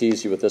just going to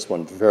tease you with this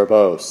one,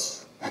 verbose.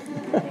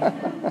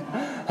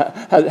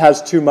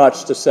 has too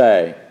much to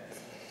say.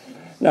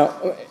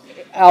 Now,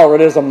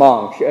 Albert is a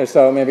monk,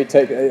 so maybe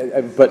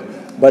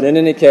but in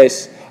any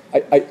case,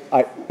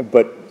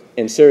 but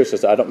in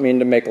seriousness, I don't mean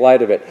to make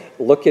light of it.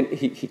 Look at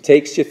he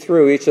takes you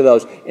through each of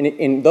those,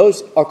 and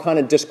those are kind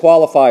of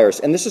disqualifiers.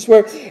 And this is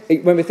where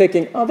when we're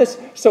thinking,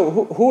 so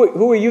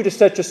who are you to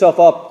set yourself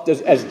up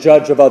as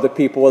judge of other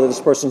people, whether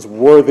this person's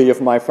worthy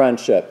of my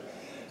friendship?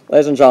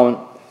 Ladies and gentlemen,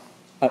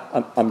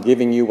 I'm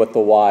giving you what the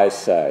wise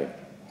say.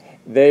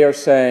 They are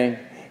saying,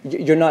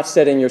 you're not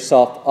setting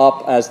yourself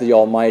up as the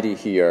Almighty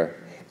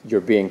here. You're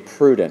being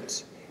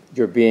prudent.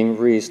 You're being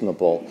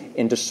reasonable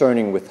in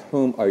discerning with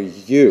whom are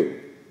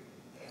you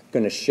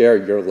going to share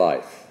your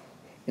life.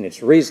 And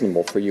it's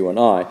reasonable for you and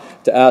I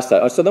to ask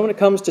that. So then when it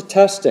comes to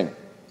testing,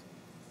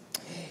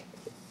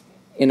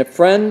 in a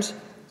friend,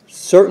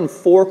 certain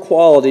 4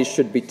 qualities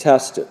should be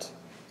tested.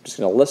 I'm just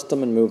going to list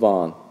them and move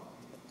on.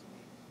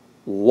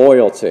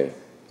 Loyalty.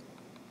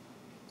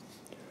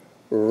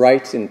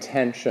 Right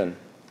intention,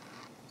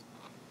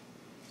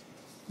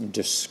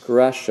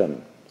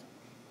 discretion,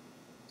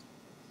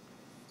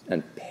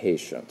 and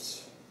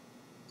patience.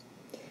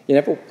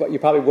 You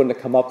probably wouldn't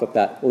have come up with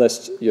that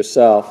list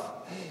yourself.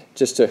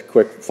 Just a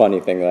quick funny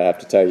thing that I have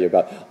to tell you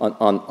about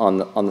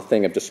on the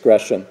thing of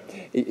discretion.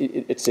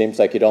 It seems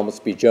like you'd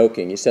almost be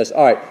joking. He says,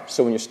 all right,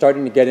 so when you're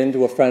starting to get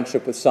into a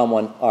friendship with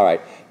someone, all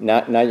right,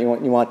 now you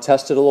want to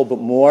test it a little bit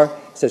more.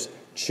 He says,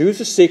 choose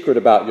a secret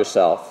about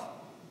yourself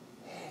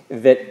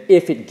that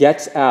if it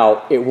gets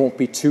out, it won't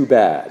be too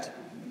bad.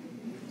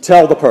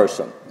 Tell the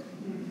person.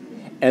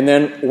 And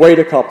then wait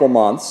a couple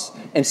months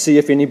and see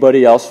if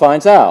anybody else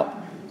finds out.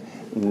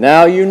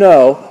 Now you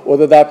know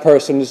whether that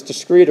person is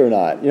discreet or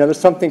not. There's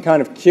something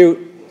kind of cute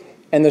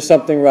and there's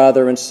something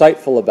rather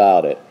insightful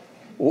about it.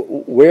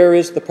 Where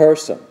is the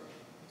person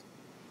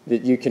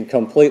that you can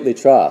completely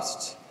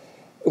trust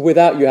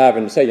without you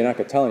having to say, you're not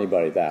going to tell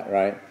anybody that,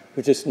 right?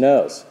 Who just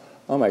knows,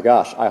 oh my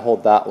gosh, I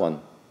hold that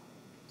one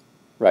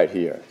right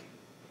here.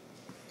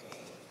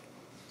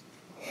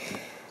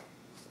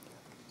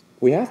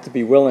 We have to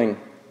be willing,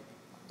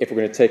 if we're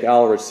going to take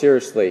Albert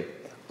seriously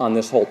on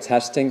this whole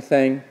testing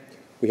thing,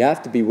 We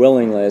have to be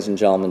willing, ladies and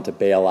gentlemen, to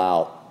bail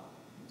out.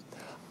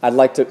 I'd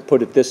like to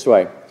put it this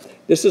way.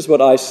 This is what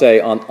I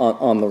say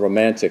on the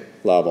romantic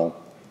level.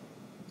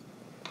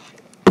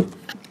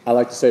 I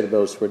like to say to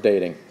those who are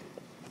dating,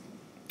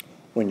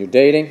 when you're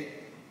dating,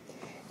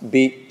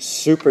 be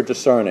super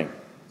discerning.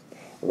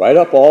 Right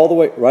up all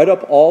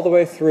the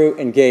way through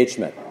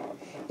engagement.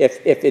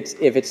 If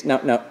it's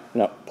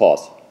no,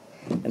 pause.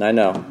 And I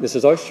know this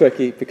is always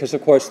tricky because,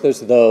 of course, there's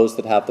those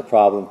that have the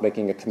problem of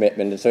making a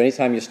commitment. And so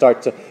anytime you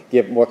start to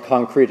give more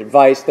concrete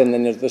advice,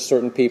 then there's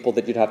certain people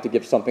that you'd have to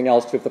give something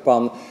else to. If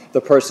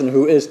the person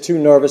who is too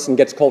nervous and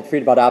gets cold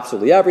feet about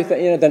absolutely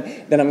everything,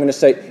 then I'm going to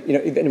say,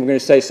 then we're going to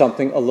say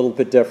something a little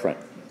bit different.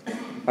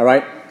 All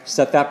right?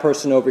 Set that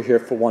person over here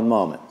for one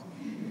moment.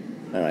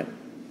 All right?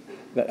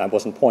 I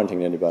wasn't pointing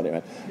to anybody.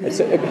 Right?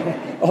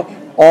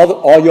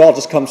 All you all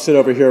just come sit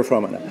over here for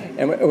a minute.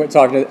 And we're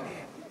talking to...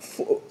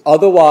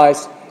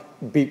 Otherwise,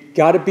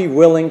 got to be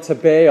willing to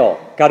bail.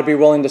 Got to be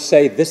willing to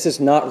say, this is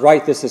not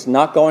right. This is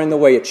not going the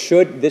way it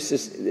should. This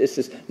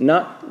is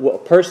not a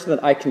person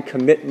that I can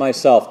commit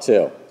myself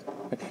to.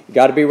 You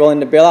got to be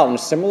willing to bail out. In a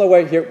similar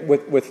way here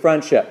with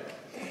friendship.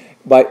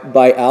 By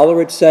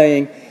Alarid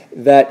saying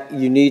that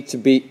you need to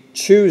be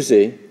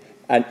choosy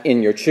and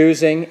in your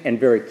choosing and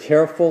very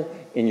careful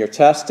in your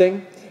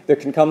testing, there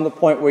can come the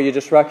point where you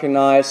just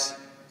recognize,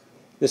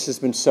 this has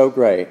been so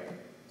great.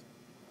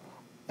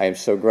 I am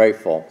so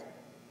grateful,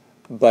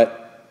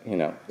 but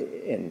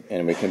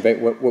and we can.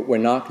 We're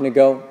not going to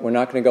go. We're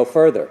not going to go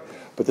further.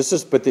 But this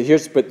is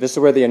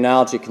where the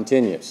analogy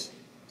continues.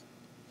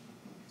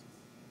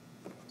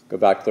 Go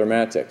back to the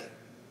romantic.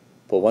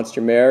 But once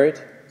you're married,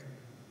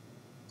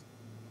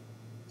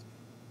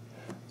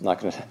 I'm not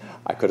going to.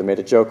 I could have made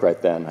a joke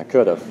right then. I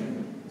could have,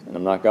 and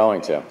I'm not going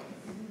to.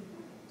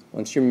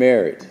 Once you're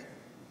married,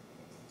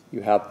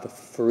 you have the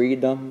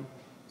freedom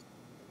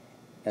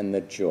and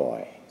the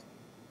joy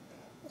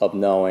of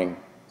knowing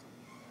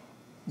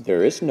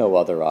there is no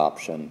other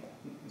option.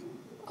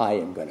 I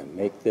am going to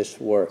make this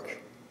work.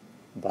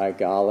 By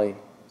golly,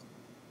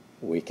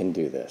 we can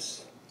do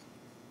this.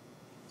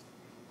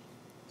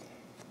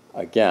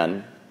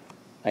 Again,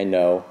 I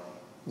know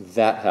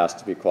that has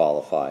to be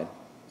qualified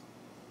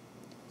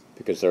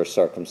because there are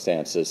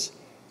circumstances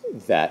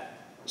that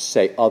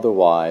say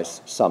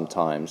otherwise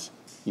sometimes.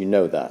 You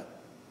know that.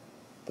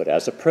 But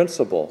as a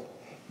principle,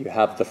 you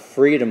have the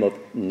freedom of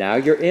now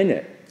you're in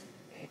it.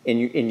 And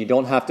you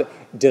don't have to,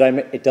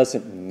 it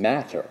doesn't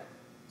matter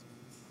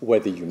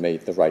whether you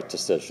made the right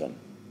decision.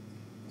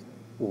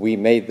 We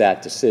made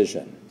that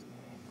decision.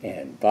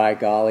 And by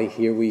golly,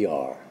 here we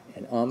are.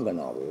 And I'm going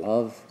to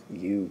love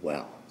you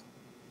well.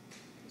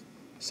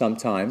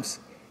 Sometimes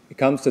it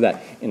comes to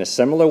that. In a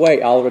similar way,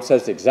 Alarid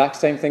says the exact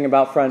same thing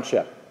about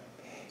friendship.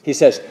 He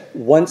says,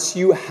 once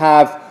you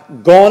have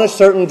gone a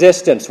certain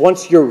distance,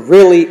 once you're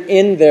really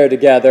in there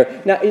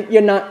together, now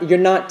you're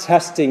not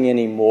testing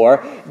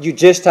anymore. You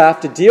just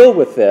have to deal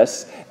with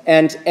this,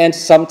 and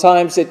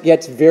sometimes it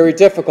gets very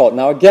difficult.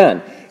 Now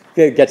again,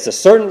 it gets a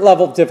certain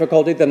level of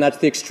difficulty, then that's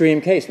the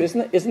extreme case.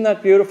 Isn't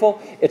that beautiful?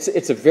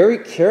 It's a very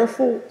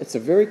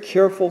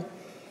careful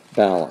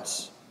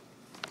balance.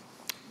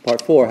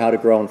 Part 4, how to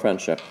grow in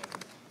friendship.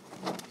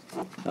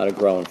 How to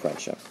grow in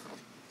friendship.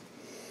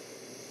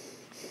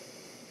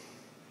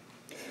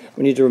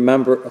 We need to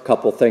remember a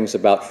couple things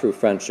about true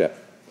friendship.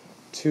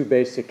 2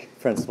 basic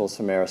principles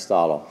from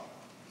Aristotle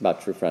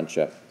about true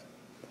friendship.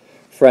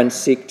 Friends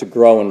seek to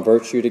grow in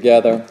virtue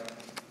together,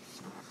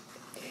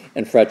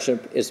 and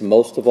friendship is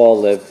most of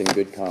all lived in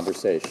good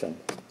conversation.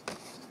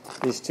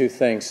 These 2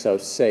 things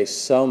say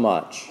so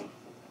much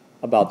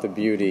about the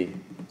beauty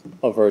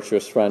of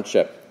virtuous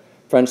friendship.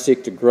 Friends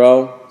seek to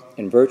grow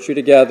in virtue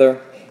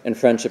together, and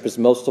friendship is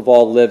most of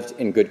all lived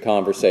in good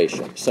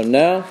conversation. So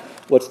now,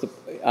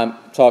 I'm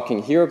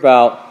talking here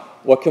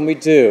about what can we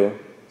do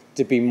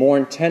to be more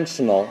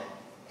intentional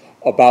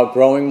about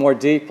growing more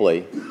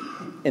deeply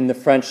in the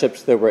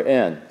friendships that we're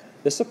in.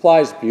 This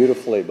applies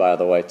beautifully, by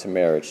the way, to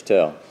marriage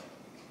too.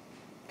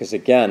 Because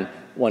again,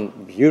 one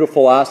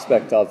beautiful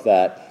aspect of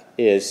that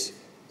is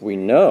we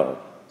know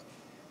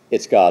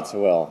it's God's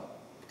will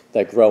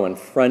that grow in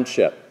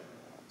friendship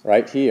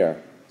right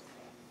here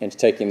and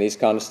taking these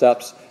kind of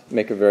steps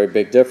make a very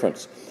big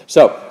difference.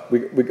 So we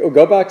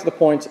go back to the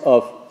point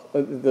of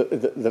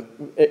the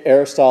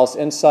Aristotle's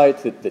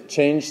insight that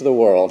changed the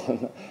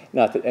world.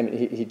 Not that, I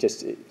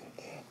mean,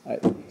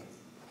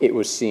 it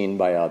was seen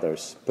by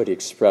others, but he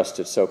expressed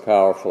it so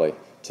powerfully.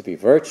 To be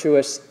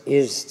virtuous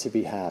is to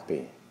be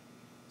happy.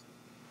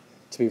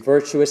 To be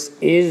virtuous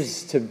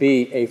is to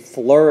be a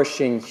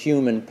flourishing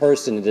human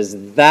person. It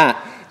is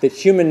that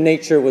human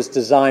nature was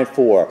designed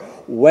for.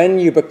 When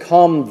you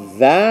become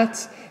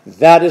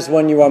that is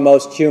when you are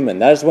most human.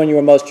 That is when you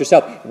are most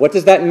yourself. What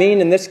does that mean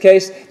in this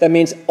case? That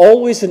means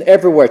always and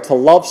everywhere to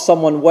love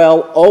someone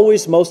well,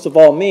 always most of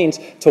all means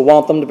to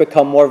want them to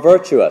become more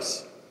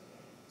virtuous.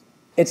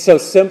 It's so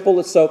simple,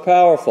 it's so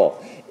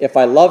powerful. If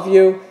I love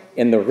you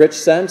in the rich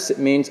sense, it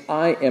means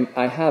I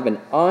have an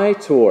eye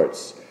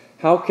towards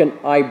how can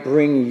I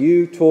bring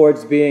you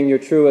towards being your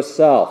truest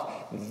self.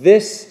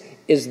 This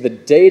is the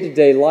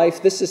day-to-day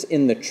life. This is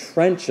in the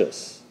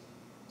trenches.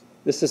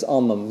 This is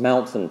on the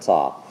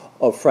mountaintop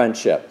of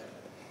friendship.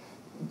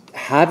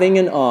 Having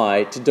an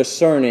eye to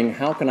discerning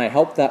how can I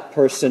help that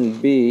person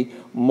be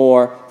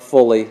more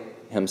fully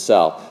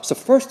himself. So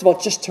first of all,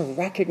 just to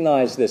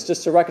recognize this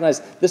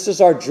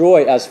is our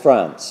joy as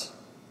friends,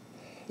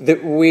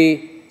 that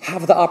we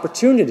have the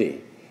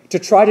opportunity to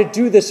try to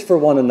do this for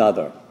one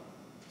another.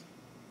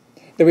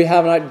 That we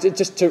have an eye,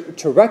 just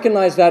to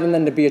recognize that and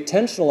then to be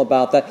intentional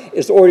about that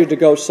is already to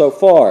go so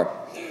far.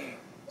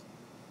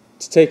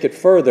 To take it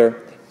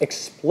further,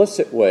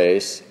 explicit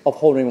ways of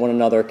holding one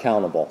another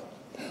accountable.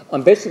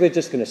 I'm basically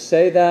just going to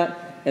say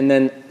that and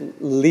then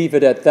leave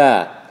it at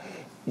that.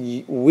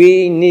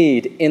 We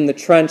need, in the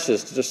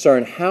trenches, to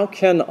discern how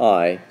can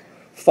I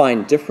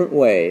find different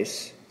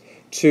ways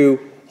to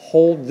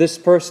hold this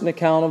person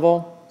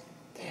accountable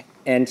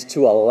and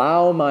to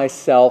allow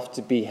myself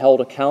to be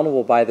held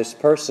accountable by this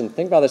person.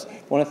 Think about this.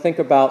 I want to think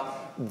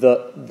about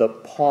the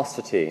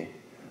paucity,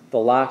 the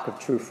lack of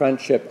true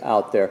friendship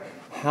out there.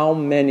 How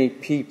many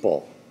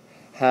people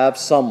have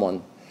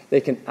someone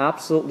they can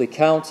absolutely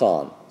count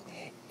on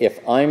if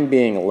I'm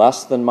being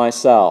less than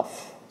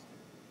myself,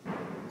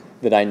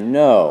 that I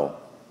know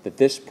that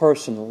this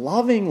person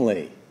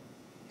lovingly,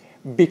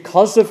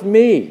 because of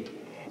me,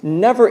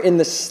 never in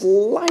the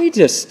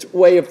slightest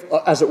way of,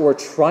 as it were,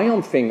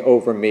 triumphing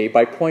over me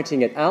by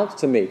pointing it out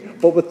to me,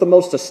 but with the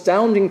most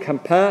astounding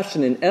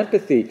compassion and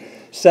empathy,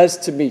 says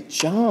to me,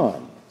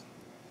 John,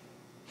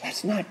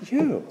 that's not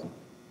you.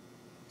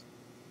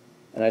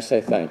 And I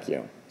say thank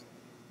you.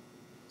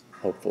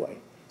 Hopefully.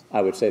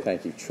 I would say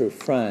thank you. True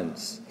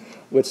friends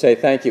would say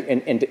thank you.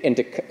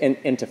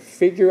 And to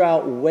figure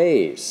out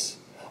ways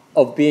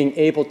of being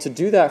able to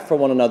do that for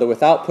one another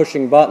without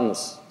pushing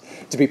buttons,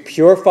 to be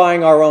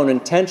purifying our own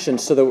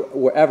intentions so that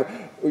wherever,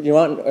 you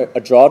want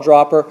a jaw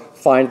dropper,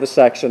 find the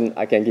section,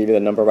 I can't give you the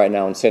number right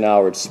now, in St.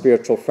 Howard's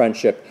Spiritual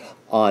Friendship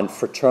on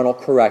fraternal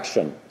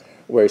correction,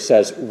 where he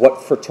says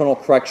what fraternal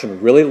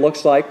correction really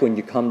looks like when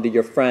you come to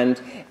your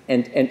friend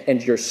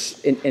and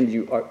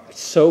you are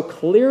so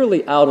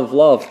clearly out of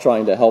love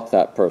trying to help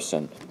that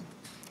person.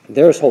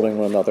 There's holding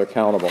one another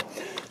accountable.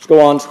 Let's go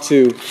on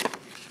to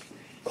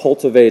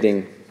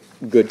cultivating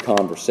good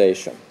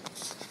conversation.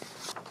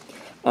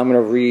 I'm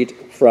going to read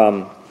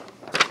from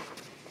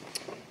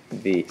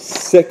the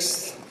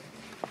 6th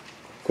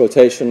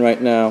quotation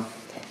right now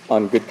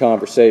on good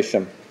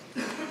conversation.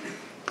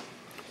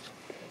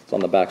 It's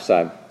on the back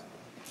side.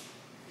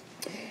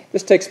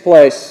 This takes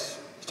place,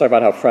 let's talk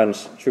about how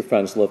true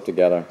friends live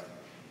together.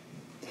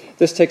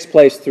 This takes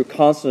place through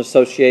constant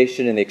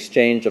association and the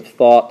exchange of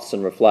thoughts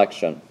and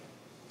reflection.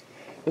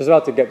 This is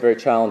about to get very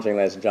challenging,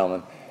 ladies and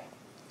gentlemen.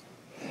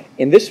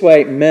 In this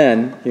way,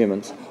 men,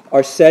 humans,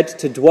 are said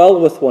to dwell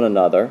with one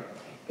another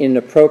in an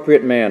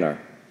appropriate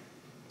manner.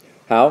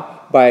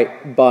 How?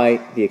 By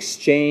the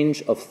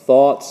exchange of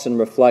thoughts and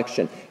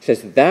reflection. He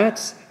says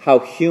that's how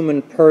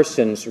human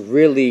persons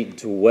really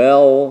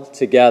dwell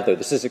together.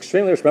 This is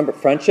extremely, remember,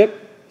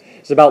 friendship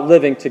is about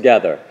living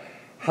together.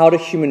 How do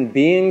human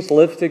beings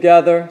live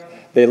together?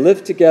 They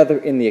live together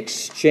in the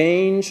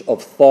exchange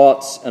of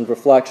thoughts and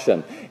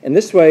reflection. In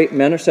this way,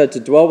 men are said to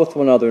dwell with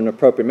one another in an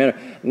appropriate manner,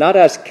 not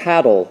as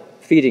cattle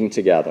feeding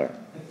together,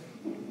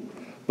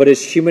 but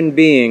as human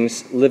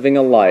beings living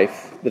a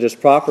life that is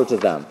proper to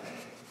them.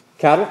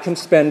 Cattle can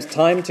spend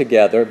time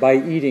together by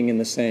eating in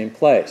the same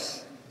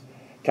place.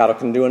 Cattle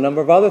can do a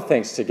number of other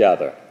things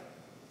together.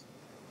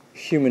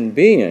 Human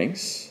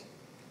beings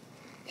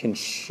can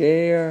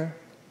share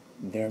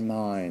their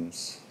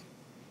minds,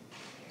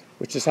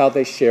 which is how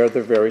they share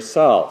their very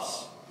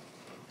selves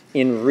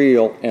in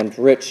real and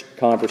rich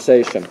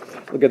conversation.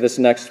 Look at this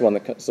next one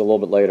that comes a little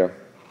bit later.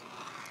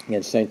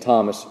 Again, St.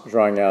 Thomas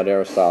drawing out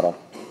Aristotle.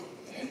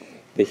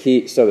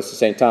 So this is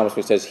St. Thomas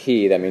when he says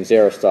he, that means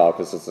Aristotle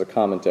because it's a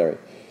commentary.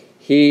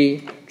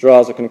 He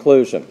draws a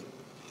conclusion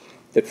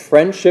that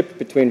friendship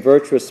between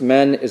virtuous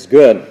men is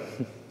good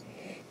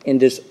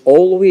and is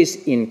always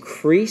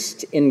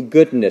increased in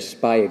goodness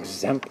by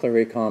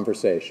exemplary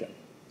conversation.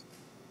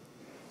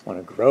 Want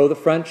to grow the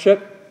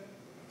friendship?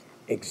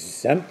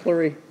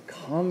 Exemplary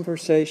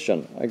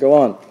conversation. I go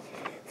on.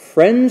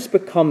 Friends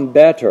become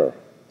better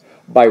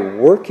by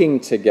working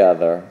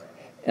together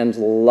and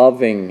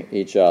loving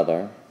each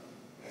other,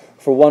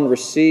 for one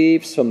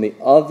receives from the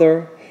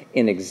other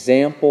an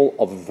example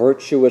of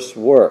virtuous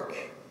work,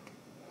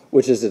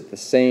 which is at the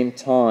same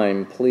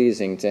time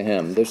pleasing to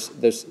him.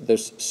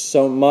 There's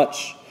so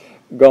much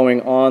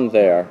going on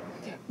there.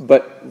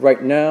 But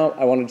right now,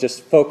 I want to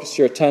just focus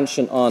your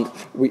attention on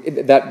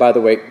that. By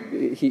the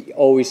way,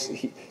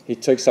 he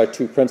takes our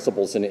two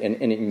principles and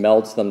he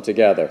melds them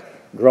together: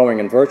 growing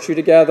in virtue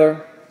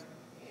together,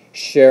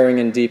 sharing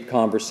in deep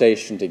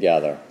conversation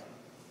together.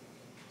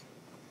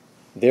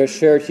 There's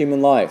shared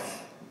human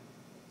life,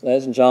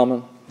 ladies and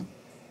gentlemen.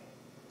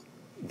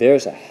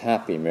 There's a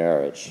happy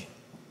marriage,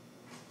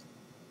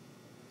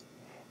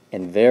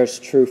 and there's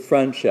true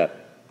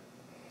friendship.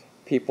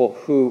 People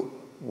who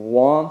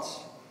want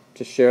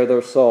to share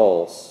their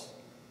souls,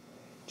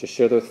 to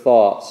share their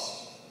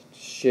thoughts, to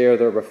share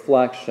their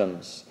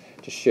reflections,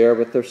 to share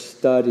what they're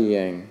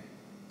studying,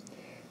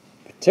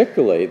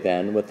 particularly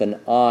then with an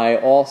eye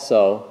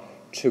also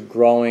to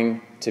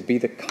growing to be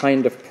the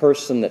kind of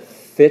person that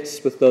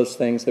fits with those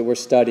things that we're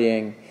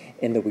studying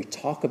and that we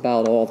talk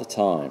about all the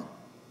time.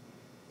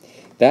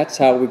 That's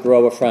how we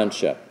grow a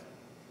friendship.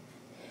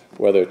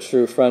 Whether a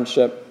true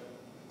friendship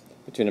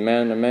between a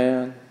man and a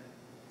man,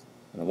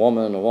 and a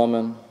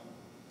woman,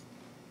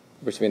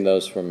 between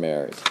those who are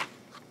married.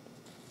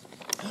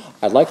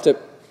 I'd like to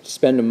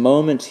spend a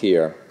moment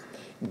here,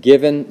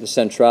 given the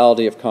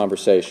centrality of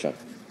conversation,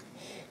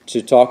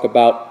 to talk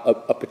about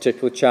a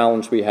particular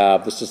challenge we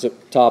have. This is a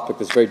topic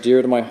that's very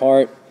dear to my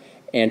heart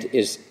and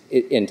is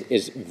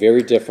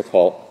very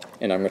difficult,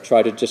 and I'm going to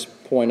try to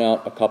just point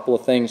out a couple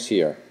of things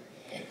here.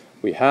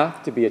 We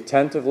have to be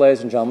attentive,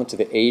 ladies and gentlemen, to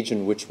the age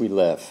in which we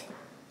live.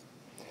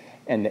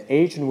 And the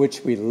age in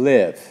which we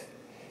live,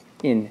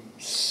 in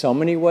so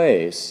many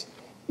ways,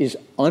 is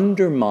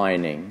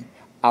undermining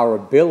our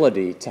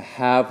ability to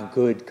have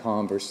good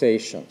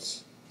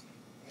conversations.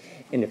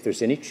 And if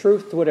there's any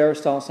truth to what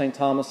Aristotle St.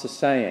 Thomas is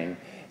saying,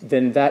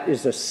 then that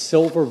is a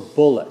silver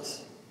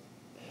bullet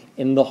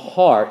in the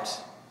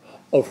heart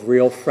of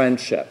real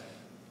friendship.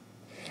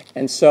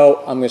 And so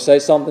I'm going to say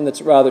something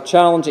that's rather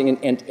challenging,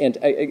 and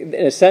in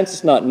a sense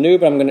it's not new,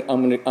 but I'm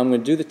going to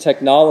do the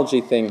technology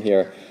thing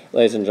here,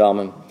 ladies and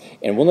gentlemen.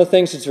 And one of the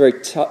things that's very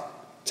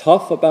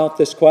tough about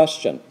this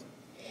question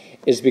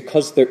is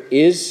because there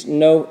is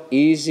no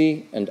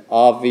easy and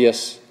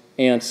obvious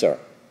answer.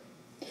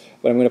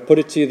 But I'm going to put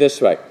it to you this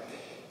way.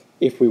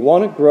 If we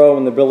want to grow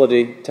in the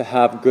ability to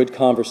have good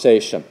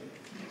conversation,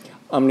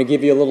 I'm going to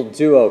give you a little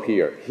duo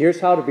here.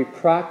 Here's how to be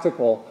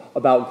practical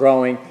about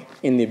growing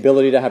in the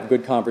ability to have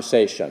good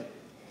conversation.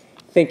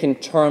 Think in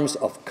terms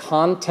of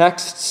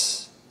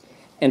contexts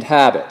and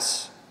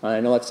habits. I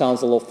know that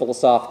sounds a little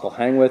philosophical.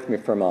 Hang with me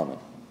for a moment.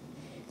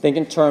 Think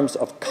in terms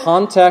of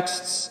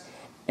contexts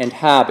and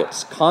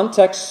habits.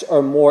 Contexts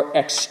are more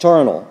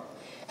external.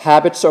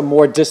 Habits are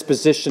more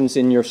dispositions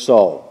in your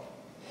soul.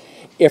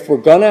 If we're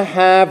going to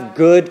have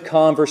good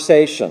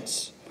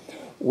conversations,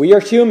 we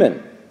are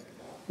human.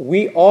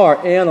 We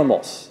are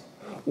animals.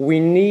 We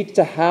need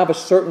to have a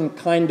certain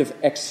kind of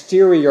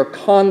exterior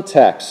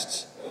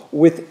context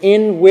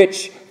within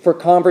which for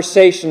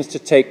conversations to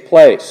take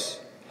place.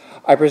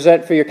 I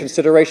present for your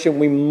consideration,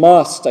 we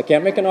must, I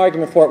can't make an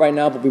argument for it right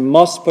now, but we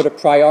must put a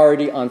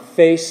priority on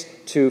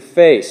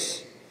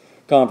face-to-face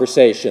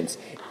conversations.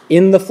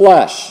 In the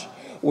flesh,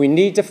 we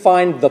need to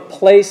find the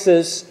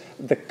places,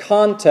 the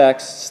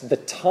contexts, the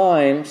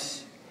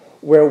times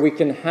where we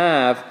can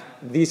have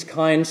these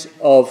kinds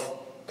of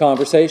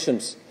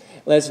conversations.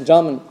 Ladies and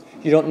gentlemen,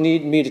 you don't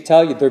need me to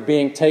tell you they're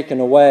being taken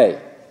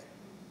away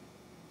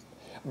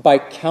by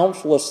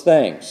countless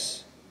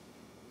things.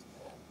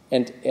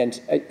 And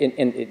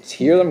it's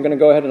here I'm going to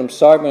go ahead, and I'm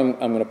sorry, but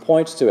I'm going to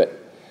point to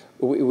it.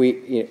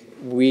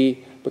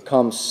 We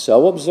become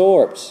so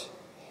absorbed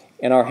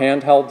in our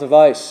handheld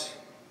device.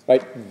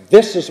 Right?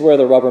 This is where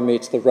the rubber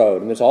meets the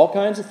road. And there's all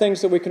kinds of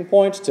things that we can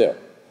point to.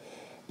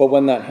 But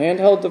when that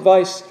handheld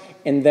device,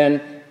 and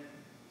then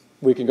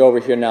we can go over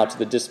here now to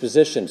the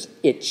dispositions,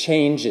 it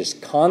changes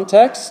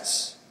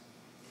contexts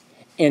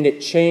and it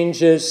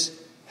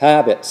changes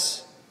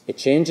habits. It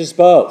changes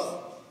both.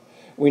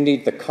 We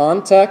need the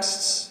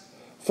contexts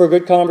for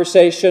good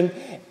conversation,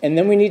 and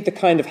then we need the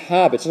kind of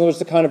habits. In other words,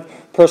 the kind of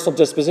personal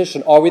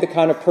disposition. Are we the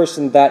kind of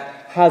person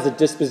that has a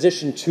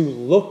disposition to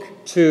look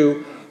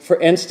to, for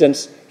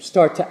instance,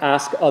 start to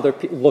ask other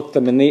people, look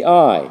them in the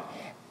eye,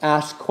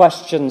 ask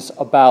questions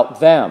about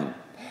them,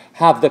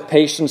 have the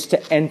patience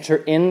to enter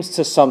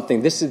into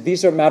something.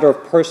 These are a matter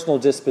of personal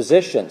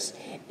dispositions.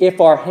 If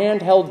our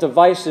handheld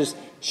devices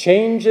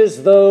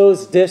changes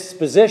those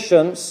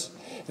dispositions,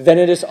 then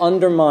it is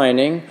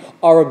undermining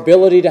our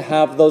ability to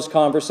have those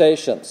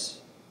conversations.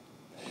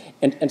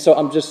 And so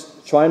I'm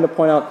just trying to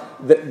point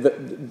out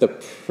the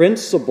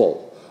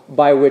principle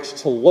by which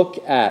to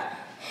look at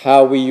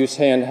how we use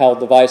handheld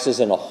devices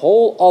and a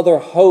whole other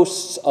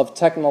hosts of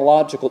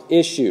technological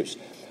issues.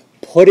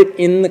 Put it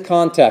in the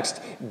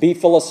context. Be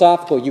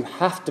philosophical. You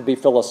have to be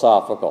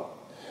philosophical.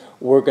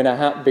 We're going to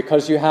have,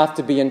 because you have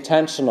to be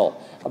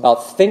intentional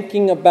about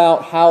thinking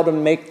about how to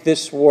make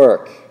this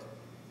work.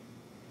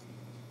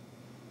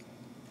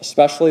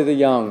 Especially the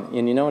young.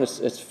 And you know what?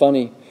 It's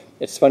funny.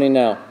 It's funny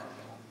now.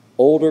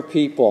 Older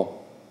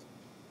people,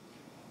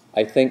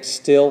 I think,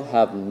 still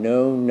have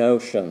no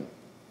notion.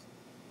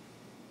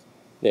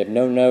 They have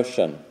no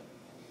notion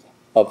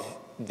of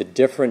the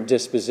different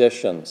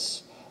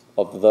dispositions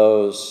of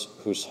those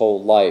whose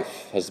whole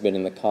life has been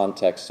in the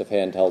context of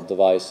handheld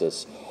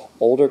devices.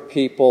 Older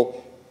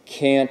people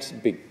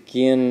can't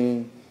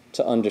begin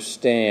to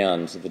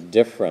understand the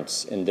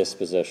difference in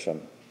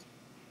disposition.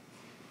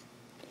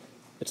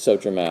 It's so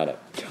dramatic.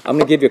 I'm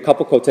going to give you a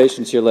couple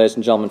quotations here, ladies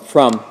and gentlemen,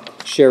 from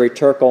Sherry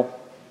Turkle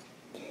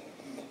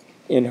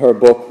in her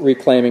book,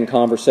 Reclaiming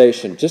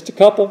Conversation. Just a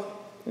couple,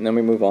 and then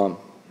we move on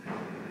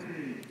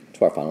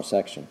to our final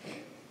section.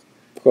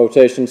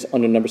 Quotations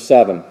under number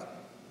 7.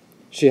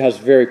 She has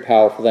very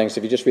powerful things.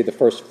 If you just read the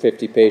first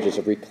 50 pages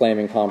of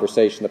Reclaiming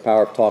Conversation, The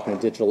Power of Talk in a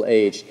Digital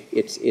Age,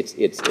 it's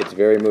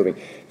very moving.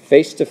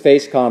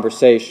 Face-to-face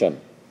conversation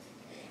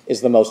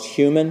is the most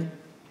human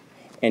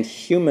and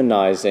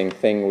humanizing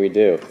thing we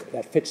do.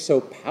 That fits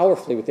so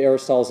powerfully with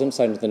Aristotle's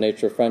insight into the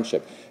nature of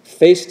friendship.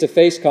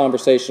 Face-to-face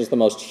conversation is the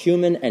most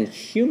human and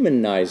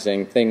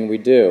humanizing thing we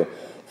do.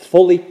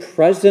 Fully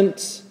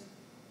present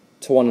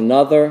to one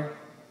another,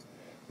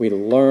 we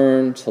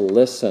learn to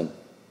listen.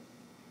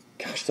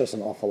 Gosh, there's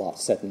an awful lot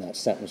said in that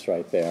sentence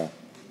right there.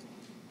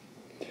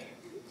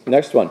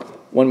 Next one.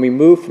 When we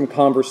move from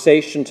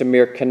conversation to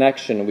mere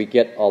connection, we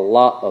get a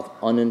lot of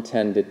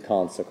unintended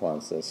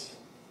consequences.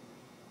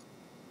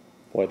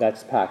 Boy,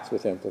 that's packed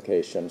with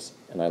implications,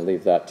 and I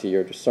leave that to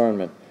your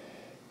discernment.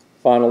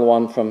 Final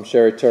one from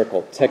Sherry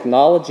Turkle.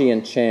 Technology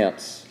and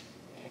chance.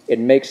 It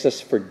makes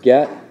us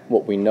forget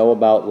what we know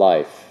about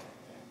life.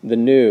 The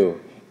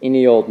new,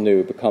 any old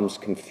new, becomes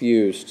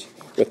confused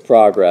with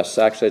progress.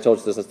 Actually, I told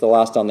you this is the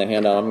last on the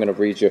handout. I'm going to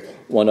read you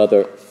one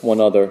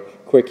other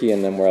quickie,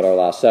 and then we're at our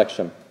last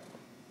section.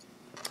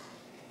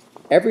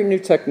 Every new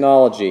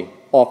technology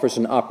offers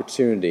an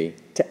opportunity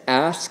to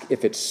ask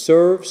if it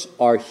serves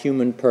our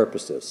human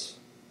purposes.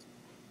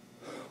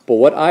 But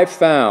what I've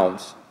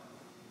found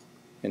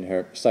in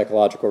her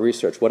psychological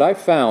research, what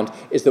I've found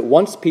is that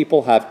once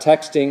people have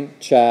texting,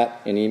 chat,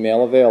 and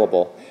email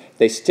available,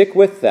 they stick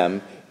with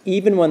them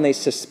even when they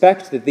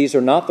suspect that these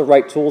are not the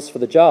right tools for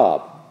the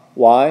job.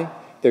 Why?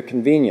 They're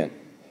convenient.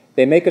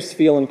 They make us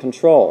feel in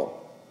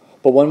control.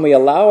 But when we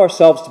allow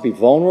ourselves to be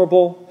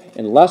vulnerable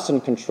and less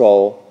in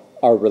control,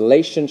 our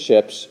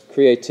relationships,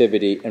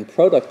 creativity, and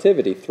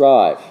productivity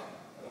thrive.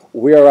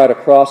 We are at a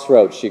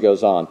crossroads, she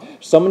goes on.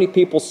 So many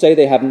people say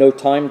they have no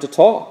time to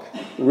talk,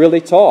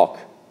 really talk,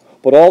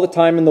 but all the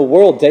time in the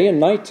world, day and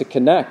night, to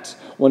connect.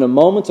 When a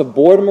moment of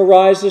boredom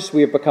arises,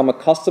 we have become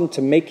accustomed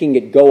to making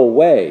it go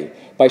away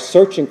by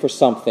searching for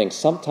something,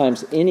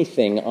 sometimes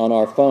anything, on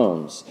our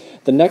phones.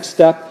 The next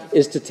step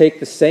is to take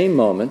the same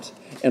moment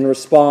and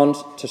respond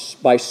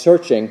by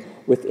searching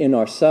within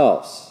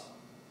ourselves.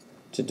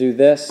 To do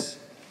this,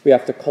 we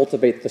have to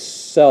cultivate the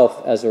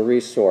self as a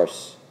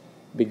resource,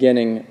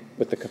 beginning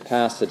with the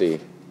capacity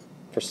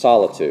for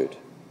solitude.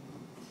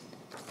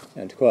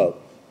 End quote.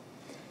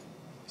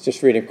 I was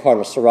just reading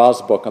Cardinal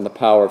Sarah's book on the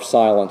power of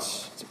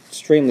silence. It's an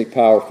extremely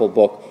powerful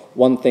book.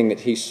 One thing that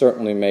he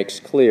certainly makes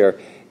clear,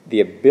 the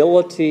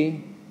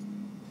ability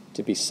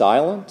to be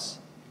silent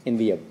and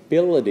the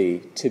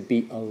ability to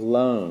be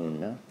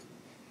alone,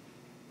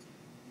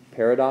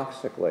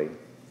 paradoxically,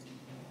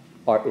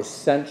 are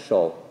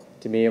essential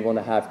to be able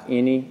to have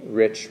any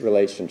rich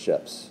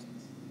relationships.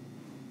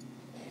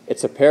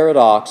 It's a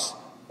paradox,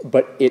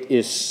 but it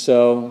is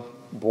so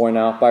borne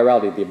out by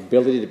reality. The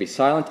ability to be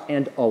silent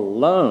and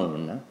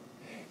alone. And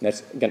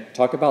that's, again,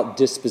 talk about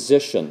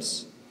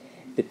dispositions.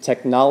 That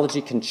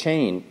technology can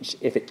change.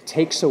 If it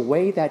takes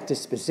away that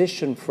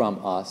disposition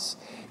from us,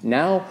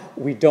 now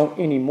we don't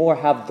anymore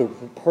have the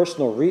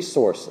personal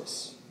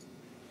resources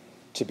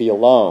to be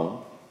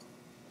alone,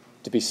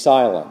 to be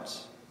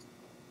silent,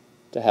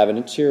 to have an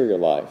interior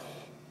life.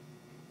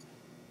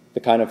 The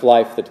kind of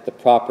life that at the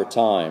proper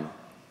time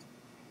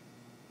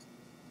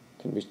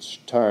can be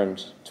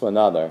turned to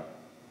another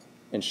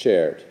and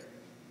shared.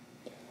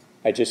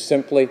 I just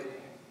simply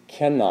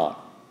cannot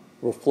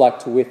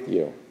reflect with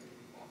you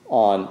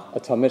on a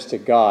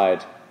Thomistic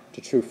guide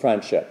to true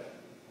friendship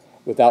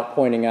without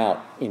pointing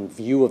out, in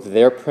view of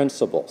their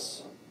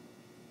principles,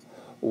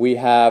 we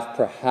have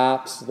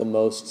perhaps the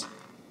most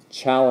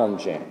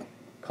challenging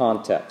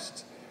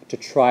context to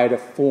try to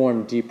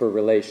form deeper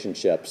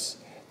relationships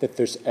that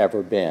there's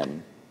ever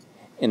been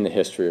in the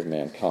history of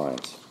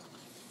mankind.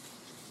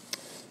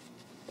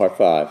 Part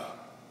 5,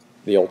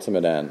 the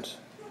ultimate end,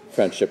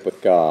 friendship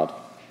with God.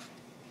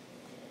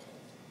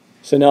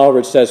 St.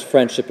 Elridge says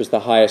friendship is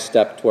the highest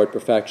step toward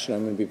perfection.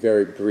 I'm going to be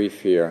very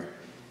brief here.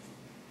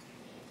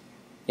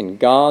 In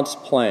God's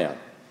plan,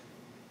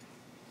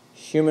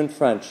 human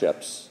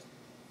friendships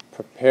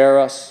prepare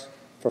us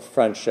for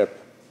friendship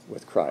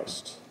with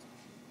Christ.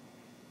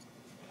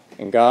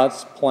 In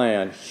God's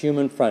plan,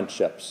 human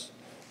friendships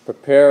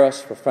prepare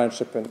us for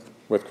friendship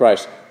with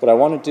Christ. What I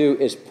want to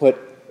do is put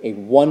a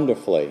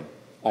wonderfully,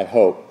 I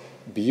hope,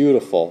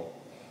 beautiful,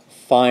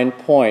 fine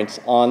point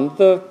on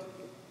the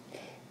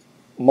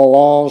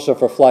melange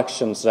of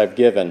reflections that I've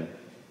given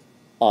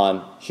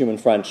on human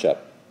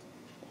friendship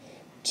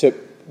to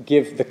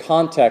give the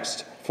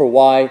context for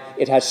why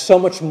it has so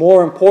much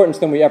more importance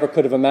than we ever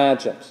could have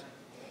imagined.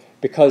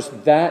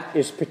 Because that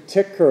is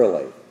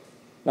particularly,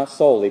 not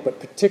solely, but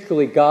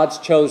particularly God's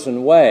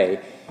chosen way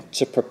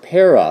to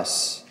prepare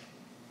us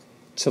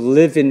to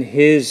live in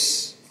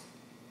His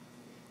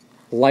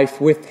life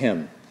with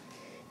Him,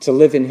 to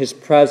live in His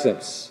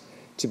presence,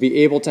 to be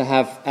able to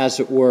have, as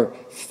it were,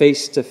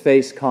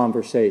 face-to-face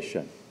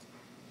conversation.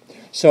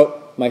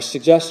 So my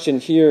suggestion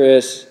here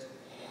is,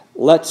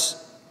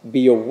 let's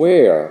be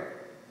aware,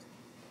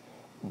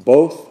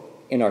 both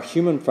in our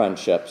human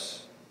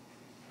friendships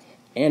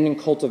and in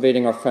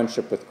cultivating our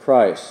friendship with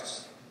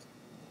Christ,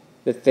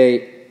 that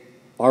they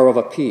are of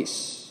a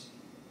piece,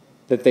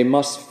 that they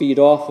must feed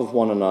off of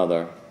one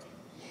another,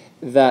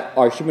 that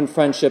our human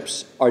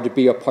friendships are to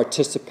be a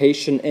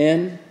participation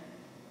in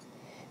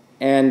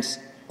and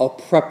a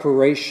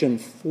preparation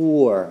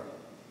for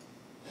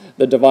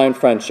the divine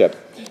friendship.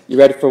 You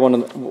ready for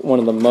one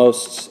of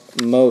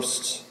the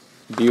most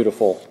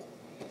beautiful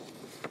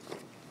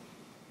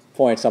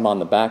points? I'm on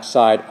the back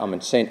side. I'm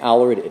in St.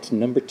 Allard. It's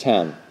number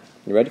 10.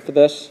 You ready for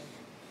this?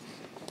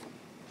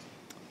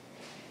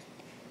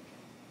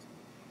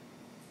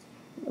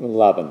 Number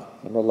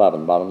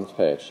 11, bottom of the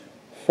page.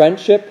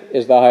 Friendship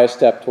is the highest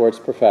step towards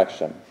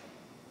perfection.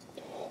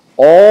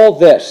 All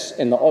this,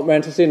 and the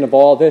antecedent of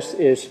all this,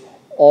 is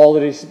all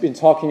that he's been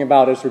talking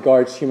about as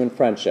regards human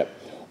friendship.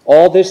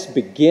 All this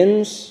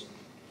begins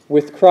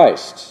with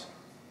Christ,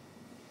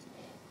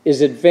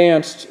 is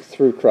advanced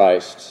through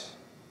Christ,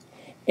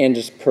 and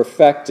is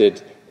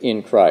perfected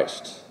in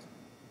Christ.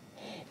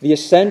 The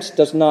ascent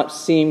does not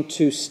seem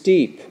too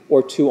steep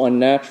or too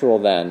unnatural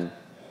then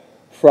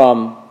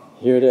from,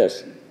 here it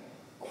is,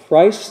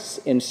 Christ's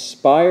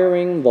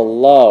inspiring the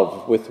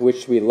love with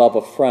which we love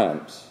a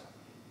friend,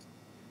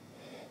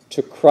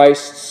 to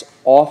Christ's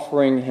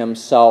offering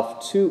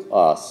himself to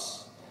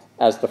us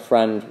as the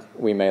friend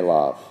we may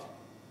love,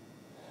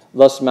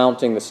 thus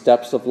mounting the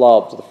steps of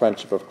love to the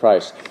friendship of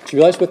Christ. Do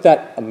you realize what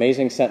that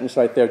amazing sentence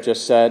right there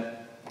just said?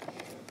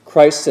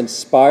 Christ's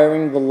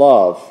inspiring the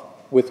love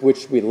with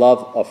which we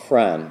love a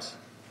friend.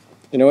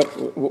 You know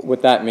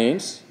what that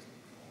means?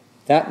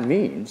 That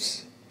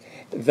means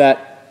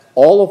that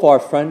all of our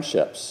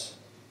friendships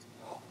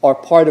are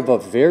part of a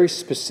very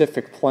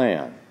specific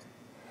plan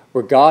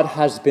where God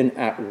has been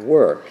at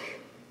work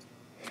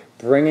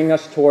bringing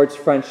us towards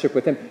friendship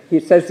with him. He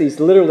says he's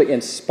literally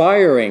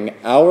inspiring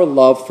our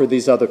love for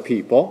these other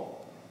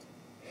people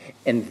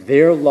and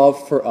their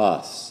love for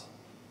us.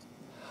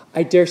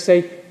 I dare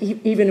say,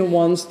 even in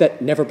ones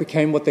that never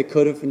became what they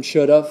could have and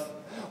should have,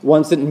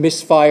 ones that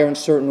misfire in a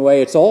certain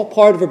way, it's all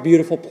part of a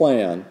beautiful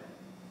plan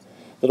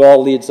that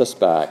all leads us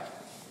back.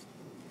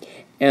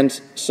 And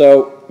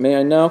so, may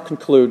I now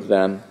conclude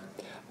then?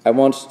 I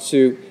want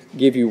to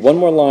give you one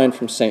more line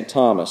from St.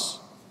 Thomas,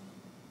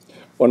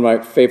 one of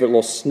my favorite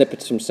little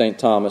snippets from St.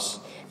 Thomas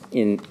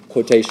in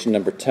quotation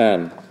number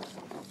 10.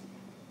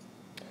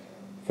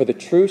 For the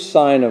true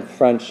sign of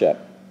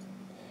friendship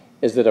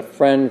is that a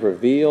friend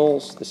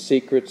reveals the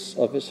secrets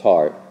of his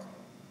heart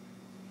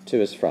to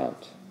his friend.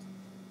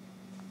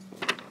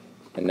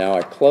 And now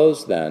I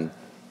close then,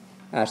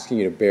 asking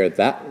you to bear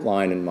that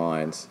line in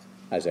mind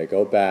as I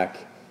go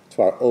back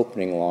to our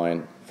opening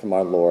line from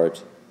our Lord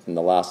in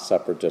the Last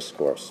Supper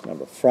discourse.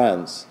 Remember,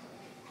 friends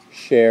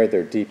share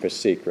their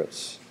deepest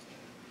secrets.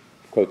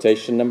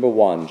 Quotation number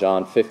 1,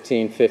 John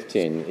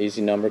 15:15,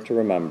 easy number to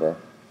remember.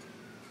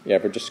 You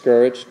ever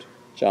discouraged?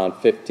 John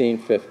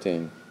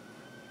 15:15.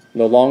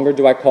 No longer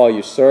do I call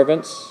you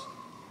servants,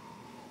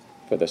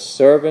 for the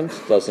servant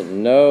doesn't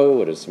know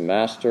what his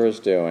master is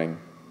doing,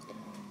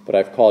 but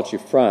I've called you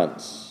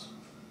friends,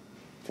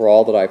 for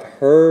all that I've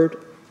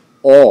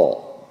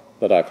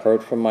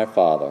heard from my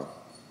Father,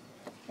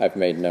 I've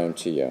made known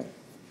to you.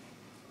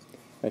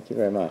 Thank you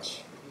very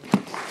much.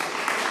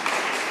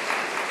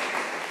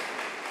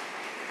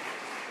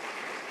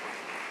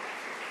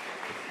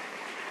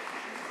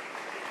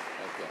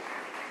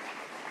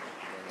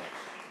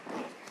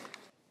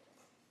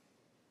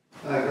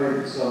 I've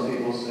heard some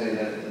people say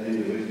that an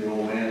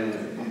individual man and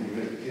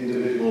an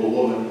individual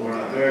woman who are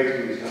not married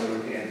to each other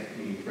can't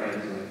be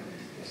friends. And I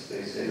guess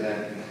they say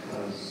that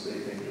because they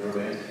think the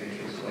romantic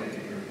interests might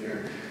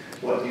interfere.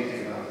 What do you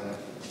think about that?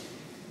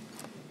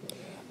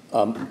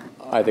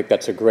 I think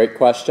that's a great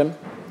question.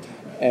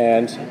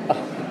 And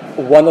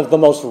one of the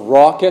most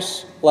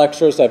raucous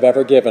lectures I've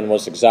ever given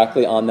was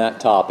exactly on that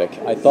topic.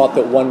 I thought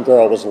that one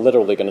girl was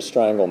literally going to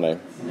strangle me.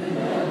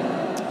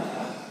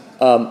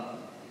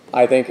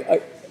 I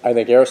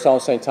think Aristotle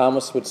and St.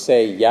 Thomas would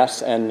say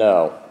yes and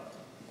no.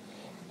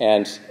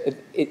 And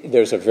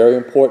there's a very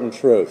important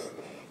truth.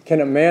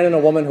 Can a man and a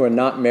woman who are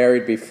not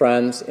married be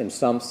friends in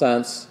some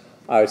sense?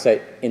 I would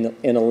say in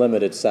a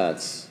limited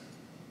sense.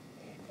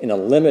 In a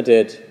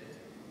limited,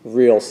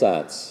 real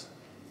sense.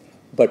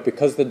 But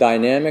because the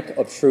dynamic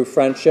of true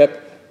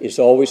friendship is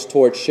always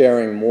towards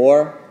sharing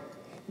more,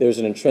 there's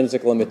an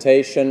intrinsic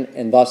limitation,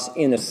 and thus,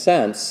 in a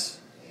sense,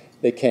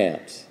 they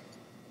can't.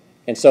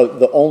 And so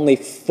the only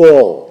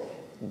full,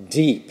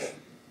 deep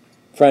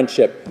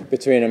friendship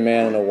between a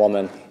man and a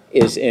woman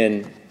is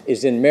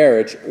in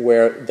marriage,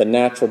 where the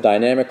natural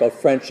dynamic of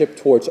friendship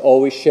towards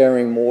always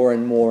sharing more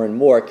and more and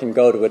more can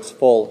go to its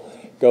full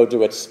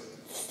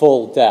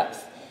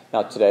depth.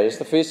 Now today is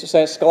the feast of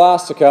St.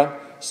 Scholastica,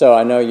 so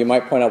I know you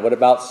might point out, what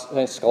about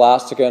St.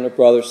 Scholastica and her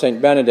brother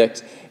St.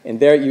 Benedict? And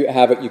there you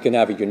can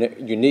have a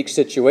unique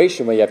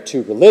situation where you have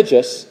two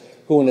religious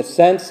who in a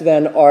sense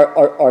then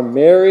are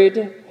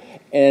married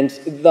and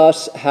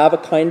thus have a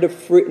kind of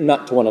freedom,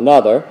 not to one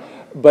another,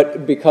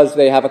 but because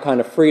they have a kind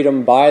of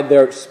freedom by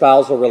their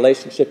spousal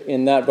relationship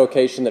in that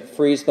vocation that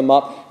frees them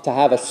up to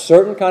have a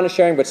certain kind of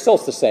sharing, but still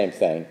it's the same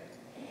thing.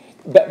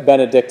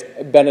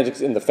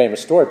 Benedict, in the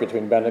famous story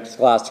between Benedict and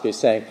Scholastica, is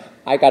saying,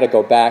 I got to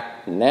go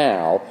back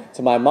now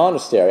to my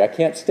monastery. I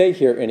can't stay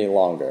here any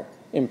longer,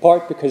 in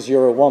part because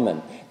you're a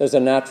woman. There's a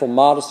natural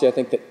modesty, I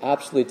think, that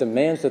absolutely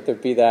demands that there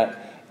be that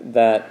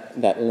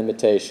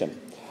limitation.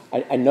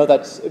 I know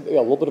that's a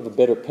little bit of a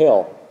bitter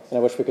pill, and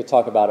I wish we could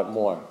talk about it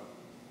more.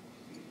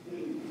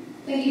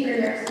 Thank you for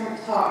your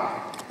excellent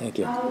talk. Thank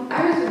you.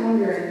 I was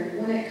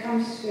wondering, when it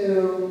comes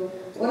to,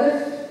 what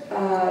if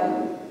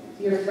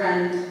your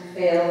friend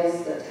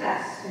fails the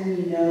test and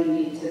you know you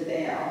need to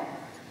bail?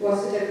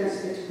 What's the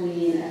difference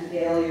between a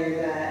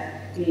failure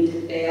that you need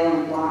to bail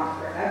and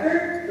block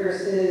forever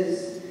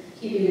versus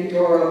keeping a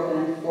door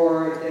open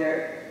for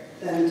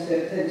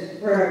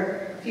for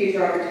a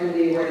future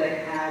opportunity where they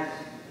have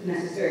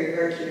necessary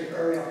virtue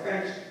for a real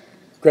friendship?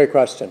 Great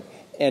question.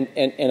 And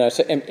in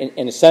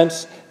a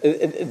sense,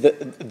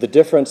 the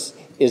difference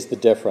is the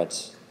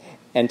difference.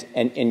 And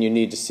you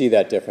need to see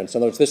that difference. In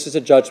other words, this is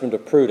a judgment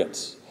of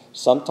prudence.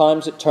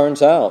 Sometimes it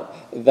turns out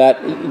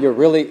that you're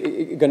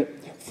really going to,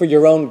 for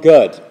your own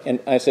good.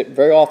 And I say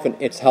very often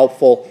it's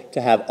helpful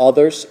to have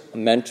others, a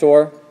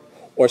mentor,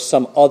 or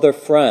some other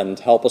friend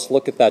help us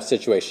look at that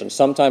situation.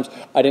 Sometimes,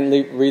 I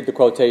didn't read the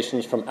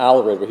quotations from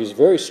Alarid, where he's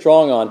very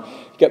strong on,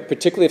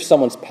 particularly if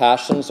someone's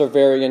passions are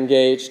very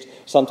engaged,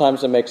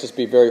 sometimes it makes it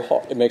very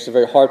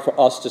hard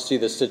for us to see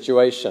the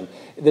situation.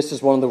 This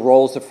is one of the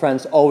roles that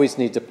friends always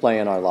need to play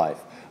in our life.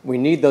 We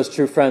need those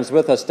true friends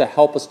with us to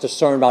help us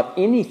discern about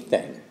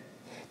anything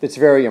that's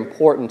very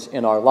important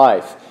in our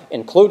life,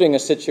 including a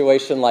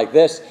situation like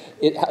this.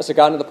 Has it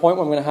gotten to the point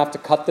where I'm going to have to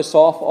cut this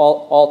off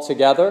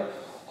altogether?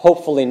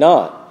 Hopefully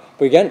not.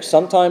 But again,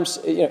 sometimes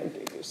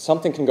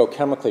something can go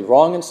chemically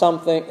wrong in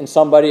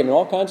somebody. I mean,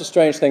 all kinds of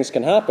strange things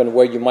can happen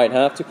where you might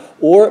have to,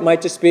 or it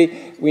might just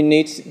be we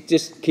need to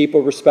just keep a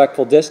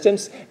respectful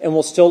distance, and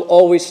we'll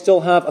always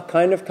have a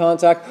kind of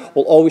contact.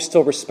 We'll always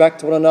still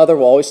respect one another.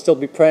 We'll always still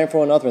be praying for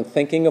one another and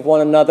thinking of one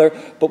another.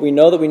 But we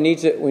know that we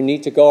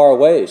need to go our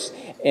ways,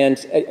 and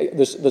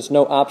there's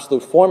no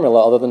absolute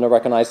formula other than to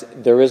recognize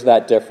there is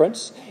that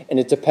difference, and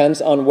it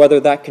depends on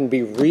whether that can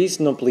be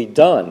reasonably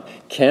done.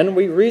 Can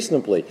we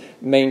reasonably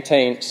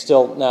maintain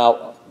still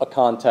now a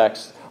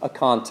contact,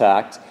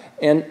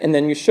 and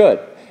then you should.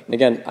 And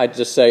again, I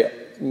just say,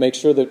 make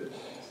sure that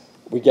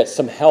we get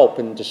some help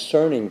in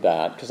discerning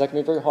that, because that can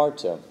be very hard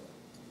to.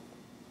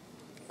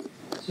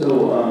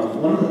 So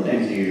one of the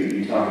things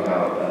you talk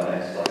about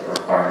as like a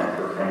requirement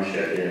for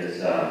friendship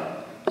is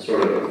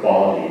sort of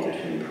equality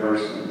between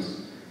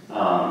persons.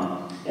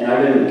 And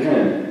I've been kind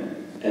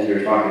of, as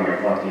you're talking,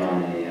 reflecting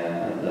on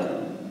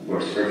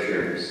where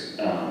scriptures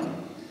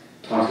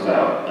talks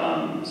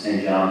about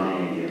St.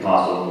 John being the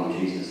apostle whom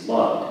Jesus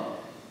loved.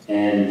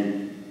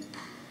 And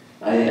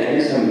I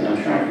guess I'm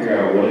trying to figure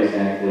out what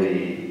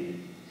exactly,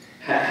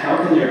 how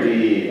can there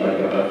be like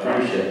a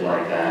friendship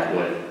like that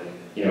with,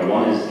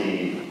 one is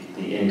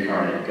the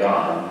incarnate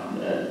God,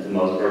 the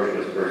most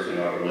virtuous person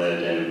who ever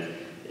lived, and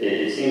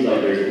it seems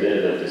like there's a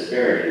bit of a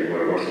disparity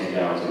where St.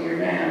 John's a mere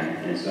man.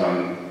 And so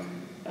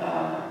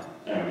I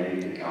don't know, maybe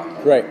you can comment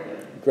on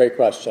that. Great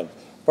question.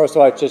 First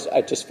of all,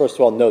 I just first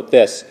of all note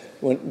this: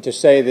 to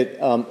say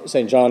that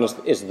St. John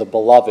is the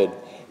beloved,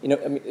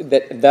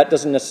 that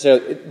doesn't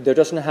necessarily. There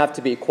doesn't have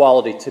to be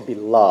equality to be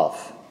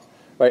love,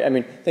 right? I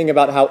mean, think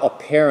about how a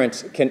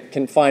parent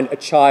can find a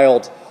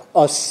child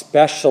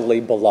especially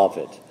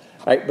beloved,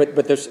 right?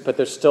 But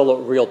there's still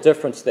a real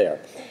difference there.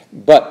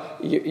 But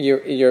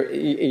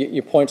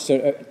you point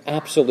to an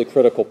absolutely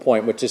critical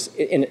point, which is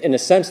in a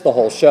sense the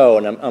whole show,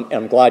 and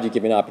I'm glad you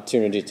give me an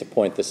opportunity to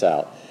point this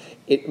out.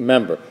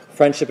 Remember,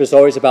 friendship is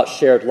always about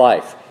shared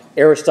life.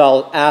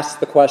 Aristotle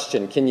asked the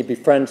question, can you be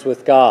friends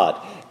with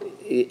God?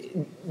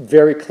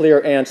 Very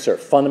clear answer,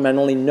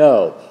 fundamentally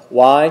no.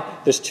 Why?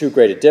 There's too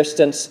great a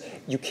distance.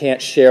 You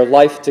can't share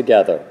life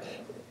together.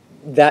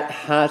 That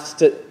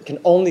can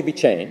only be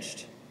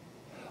changed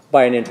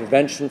by an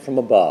intervention from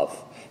above.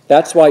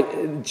 That's why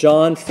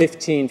John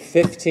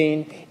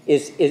 15:15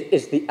 is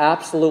the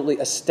absolutely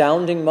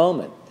astounding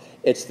moment.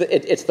 It's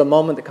the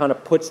moment that kind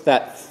of puts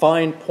that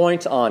fine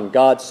point on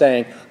God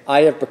saying,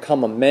 I have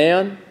become a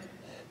man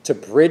to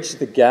bridge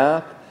the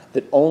gap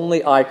that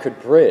only I could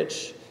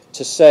bridge.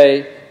 To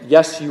say,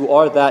 yes, you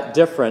are that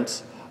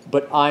different,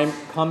 but I'm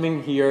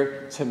coming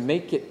here to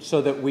make it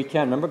so that we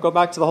can. Remember, go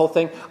back to the whole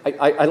thing.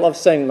 I love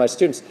saying to my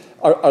students,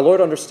 our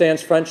Lord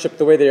understands friendship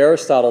the way that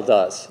Aristotle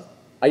does.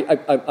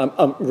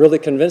 I'm really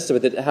convinced of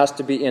it, that it has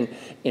to be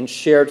in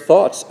shared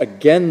thoughts.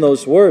 Again,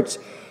 those words,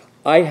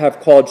 I have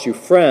called you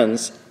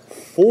friends,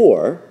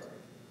 for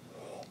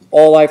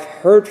all I've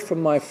heard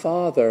from my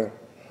Father,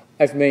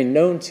 I've made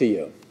known to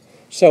you.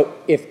 So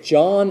if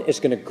John is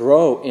going to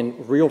grow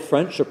in real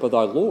friendship with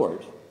our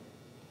Lord,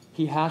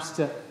 he has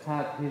to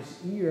have his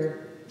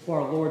ear to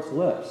our Lord's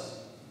lips,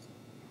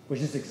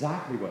 which is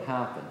exactly what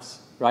happens,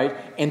 right?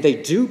 And they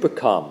do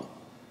become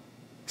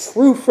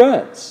true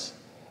friends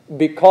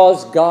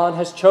because God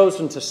has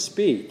chosen to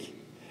speak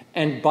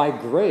and by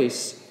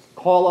grace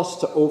call us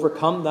to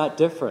overcome that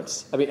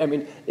difference.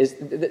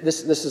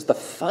 This is the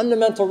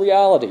fundamental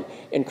reality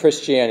in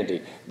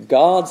Christianity.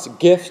 God's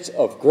gift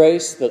of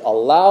grace that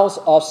allows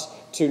us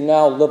to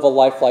now live a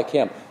life like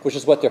him, which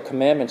is what their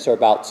commandments are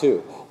about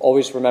too.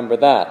 Always remember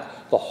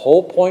that. The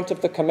whole point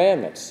of the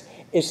commandments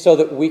is so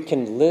that we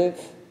can live,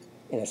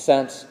 in a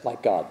sense,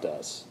 like God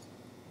does.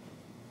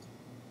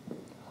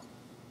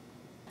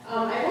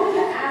 I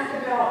wanted to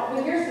ask about,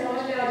 we hear so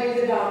much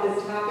nowadays about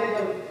this topic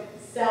of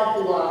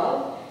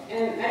self-love,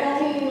 and I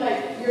don't mean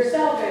like you're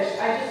selfish,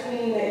 I just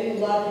mean that you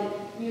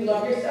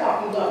love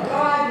yourself. You love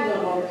God, you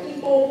love other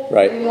people,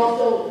 right. And you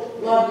also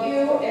love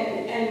you,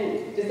 and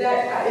is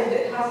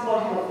it possible to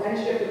have a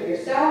friendship with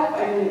yourself?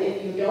 I mean,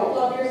 if you don't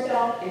love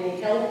yourself in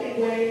a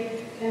healthy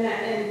way, can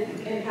that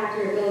impact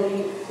your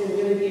ability to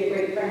really be a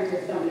great friend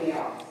with somebody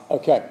else?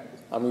 Okay,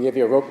 I'm going to give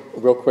you a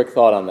real quick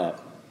thought on that.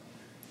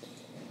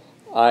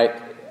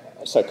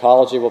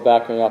 Psychology will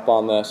back me up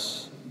on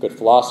this. Good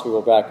philosophy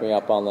will back me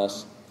up on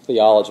this.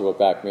 Theology will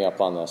back me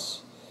up on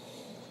this.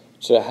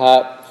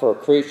 For a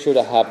creature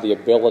to have the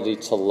ability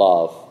to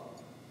love,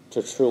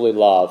 to truly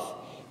love,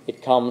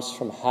 it comes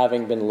from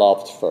having been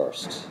loved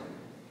first.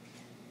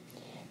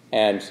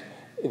 And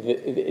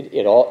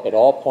it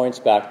all points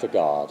back to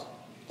God.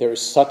 There is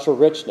such a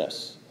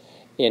richness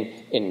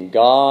in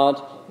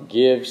God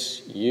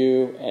gives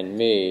you and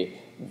me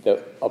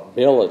the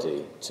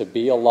ability to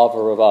be a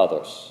lover of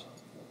others.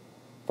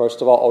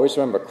 First of all, always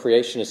remember,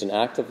 creation is an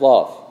act of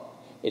love.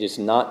 It is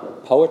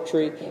not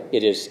poetry.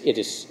 It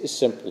is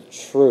simple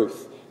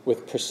truth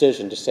with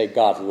precision to say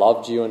God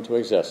loved you into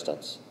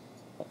existence.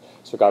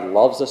 So God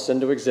loves us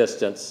into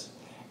existence,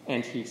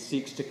 and he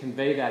seeks to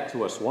convey that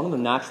to us. One of the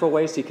natural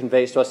ways he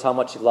conveys to us how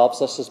much he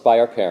loves us is by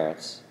our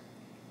parents.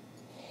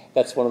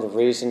 That's one of the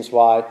reasons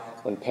why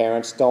when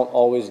parents don't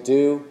always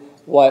do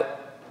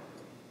what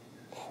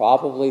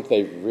probably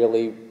they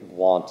really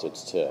wanted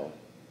to,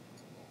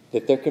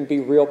 that there can be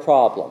real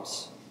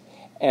problems.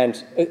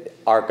 And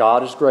our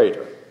God is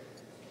greater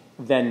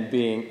than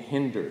being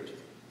hindered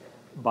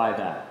by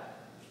that.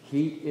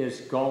 He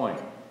is going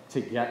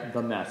to get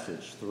the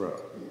message through.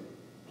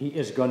 He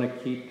is going to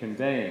keep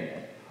conveying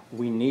it.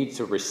 We need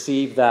to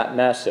receive that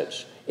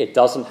message. It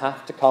doesn't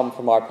have to come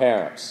from our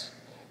parents.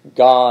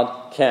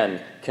 God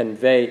can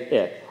convey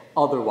it.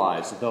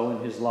 Otherwise, though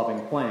in his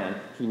loving plan,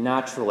 he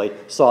naturally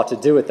sought to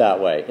do it that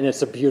way. And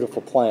it's a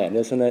beautiful plan,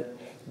 isn't it?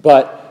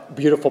 But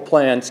beautiful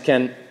plans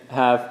can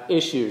have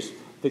issues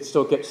that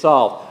still get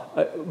solved.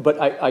 But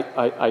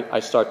I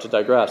start to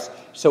digress.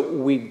 So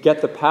we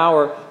get the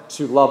power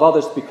to love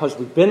others because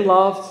we've been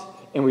loved,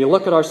 and we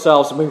look at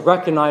ourselves and we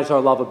recognize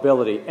our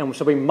lovability. And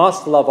so we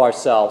must love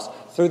ourselves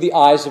through the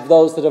eyes of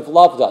those that have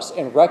loved us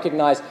and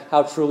recognize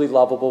how truly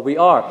lovable we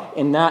are.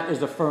 And that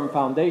is a firm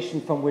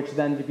foundation from which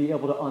then to be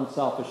able to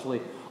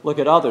unselfishly look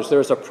at others. There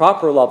is a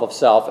proper love of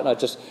self, and I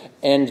just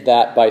end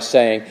that by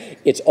saying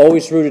it's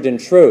always rooted in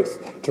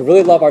truth. To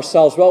really love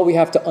ourselves well, we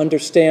have to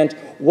understand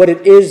what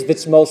it is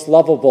that's most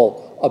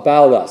lovable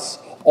about us.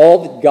 All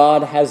that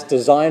God has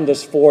designed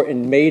us for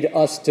and made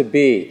us to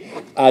be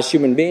as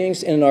human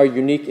beings in our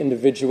unique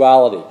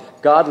individuality.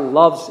 God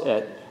loves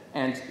it,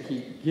 and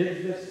he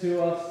gives this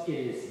to us. It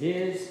is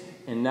his,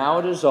 and now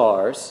it is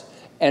ours,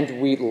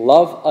 and we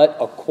love it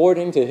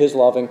according to his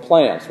loving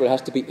plan. So it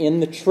has to be in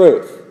the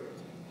truth.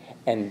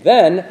 And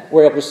then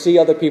we're able to see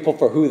other people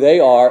for who they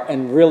are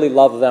and really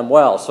love them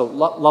well. So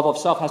love of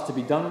self has to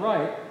be done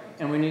right,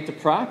 and we need to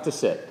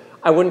practice it.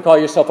 I wouldn't call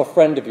yourself a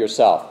friend of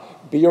yourself.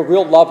 Be a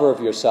real lover of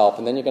yourself,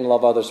 and then you can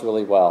love others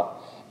really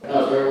well. That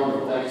was very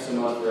wonderful. Thank you so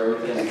much for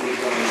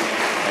everything.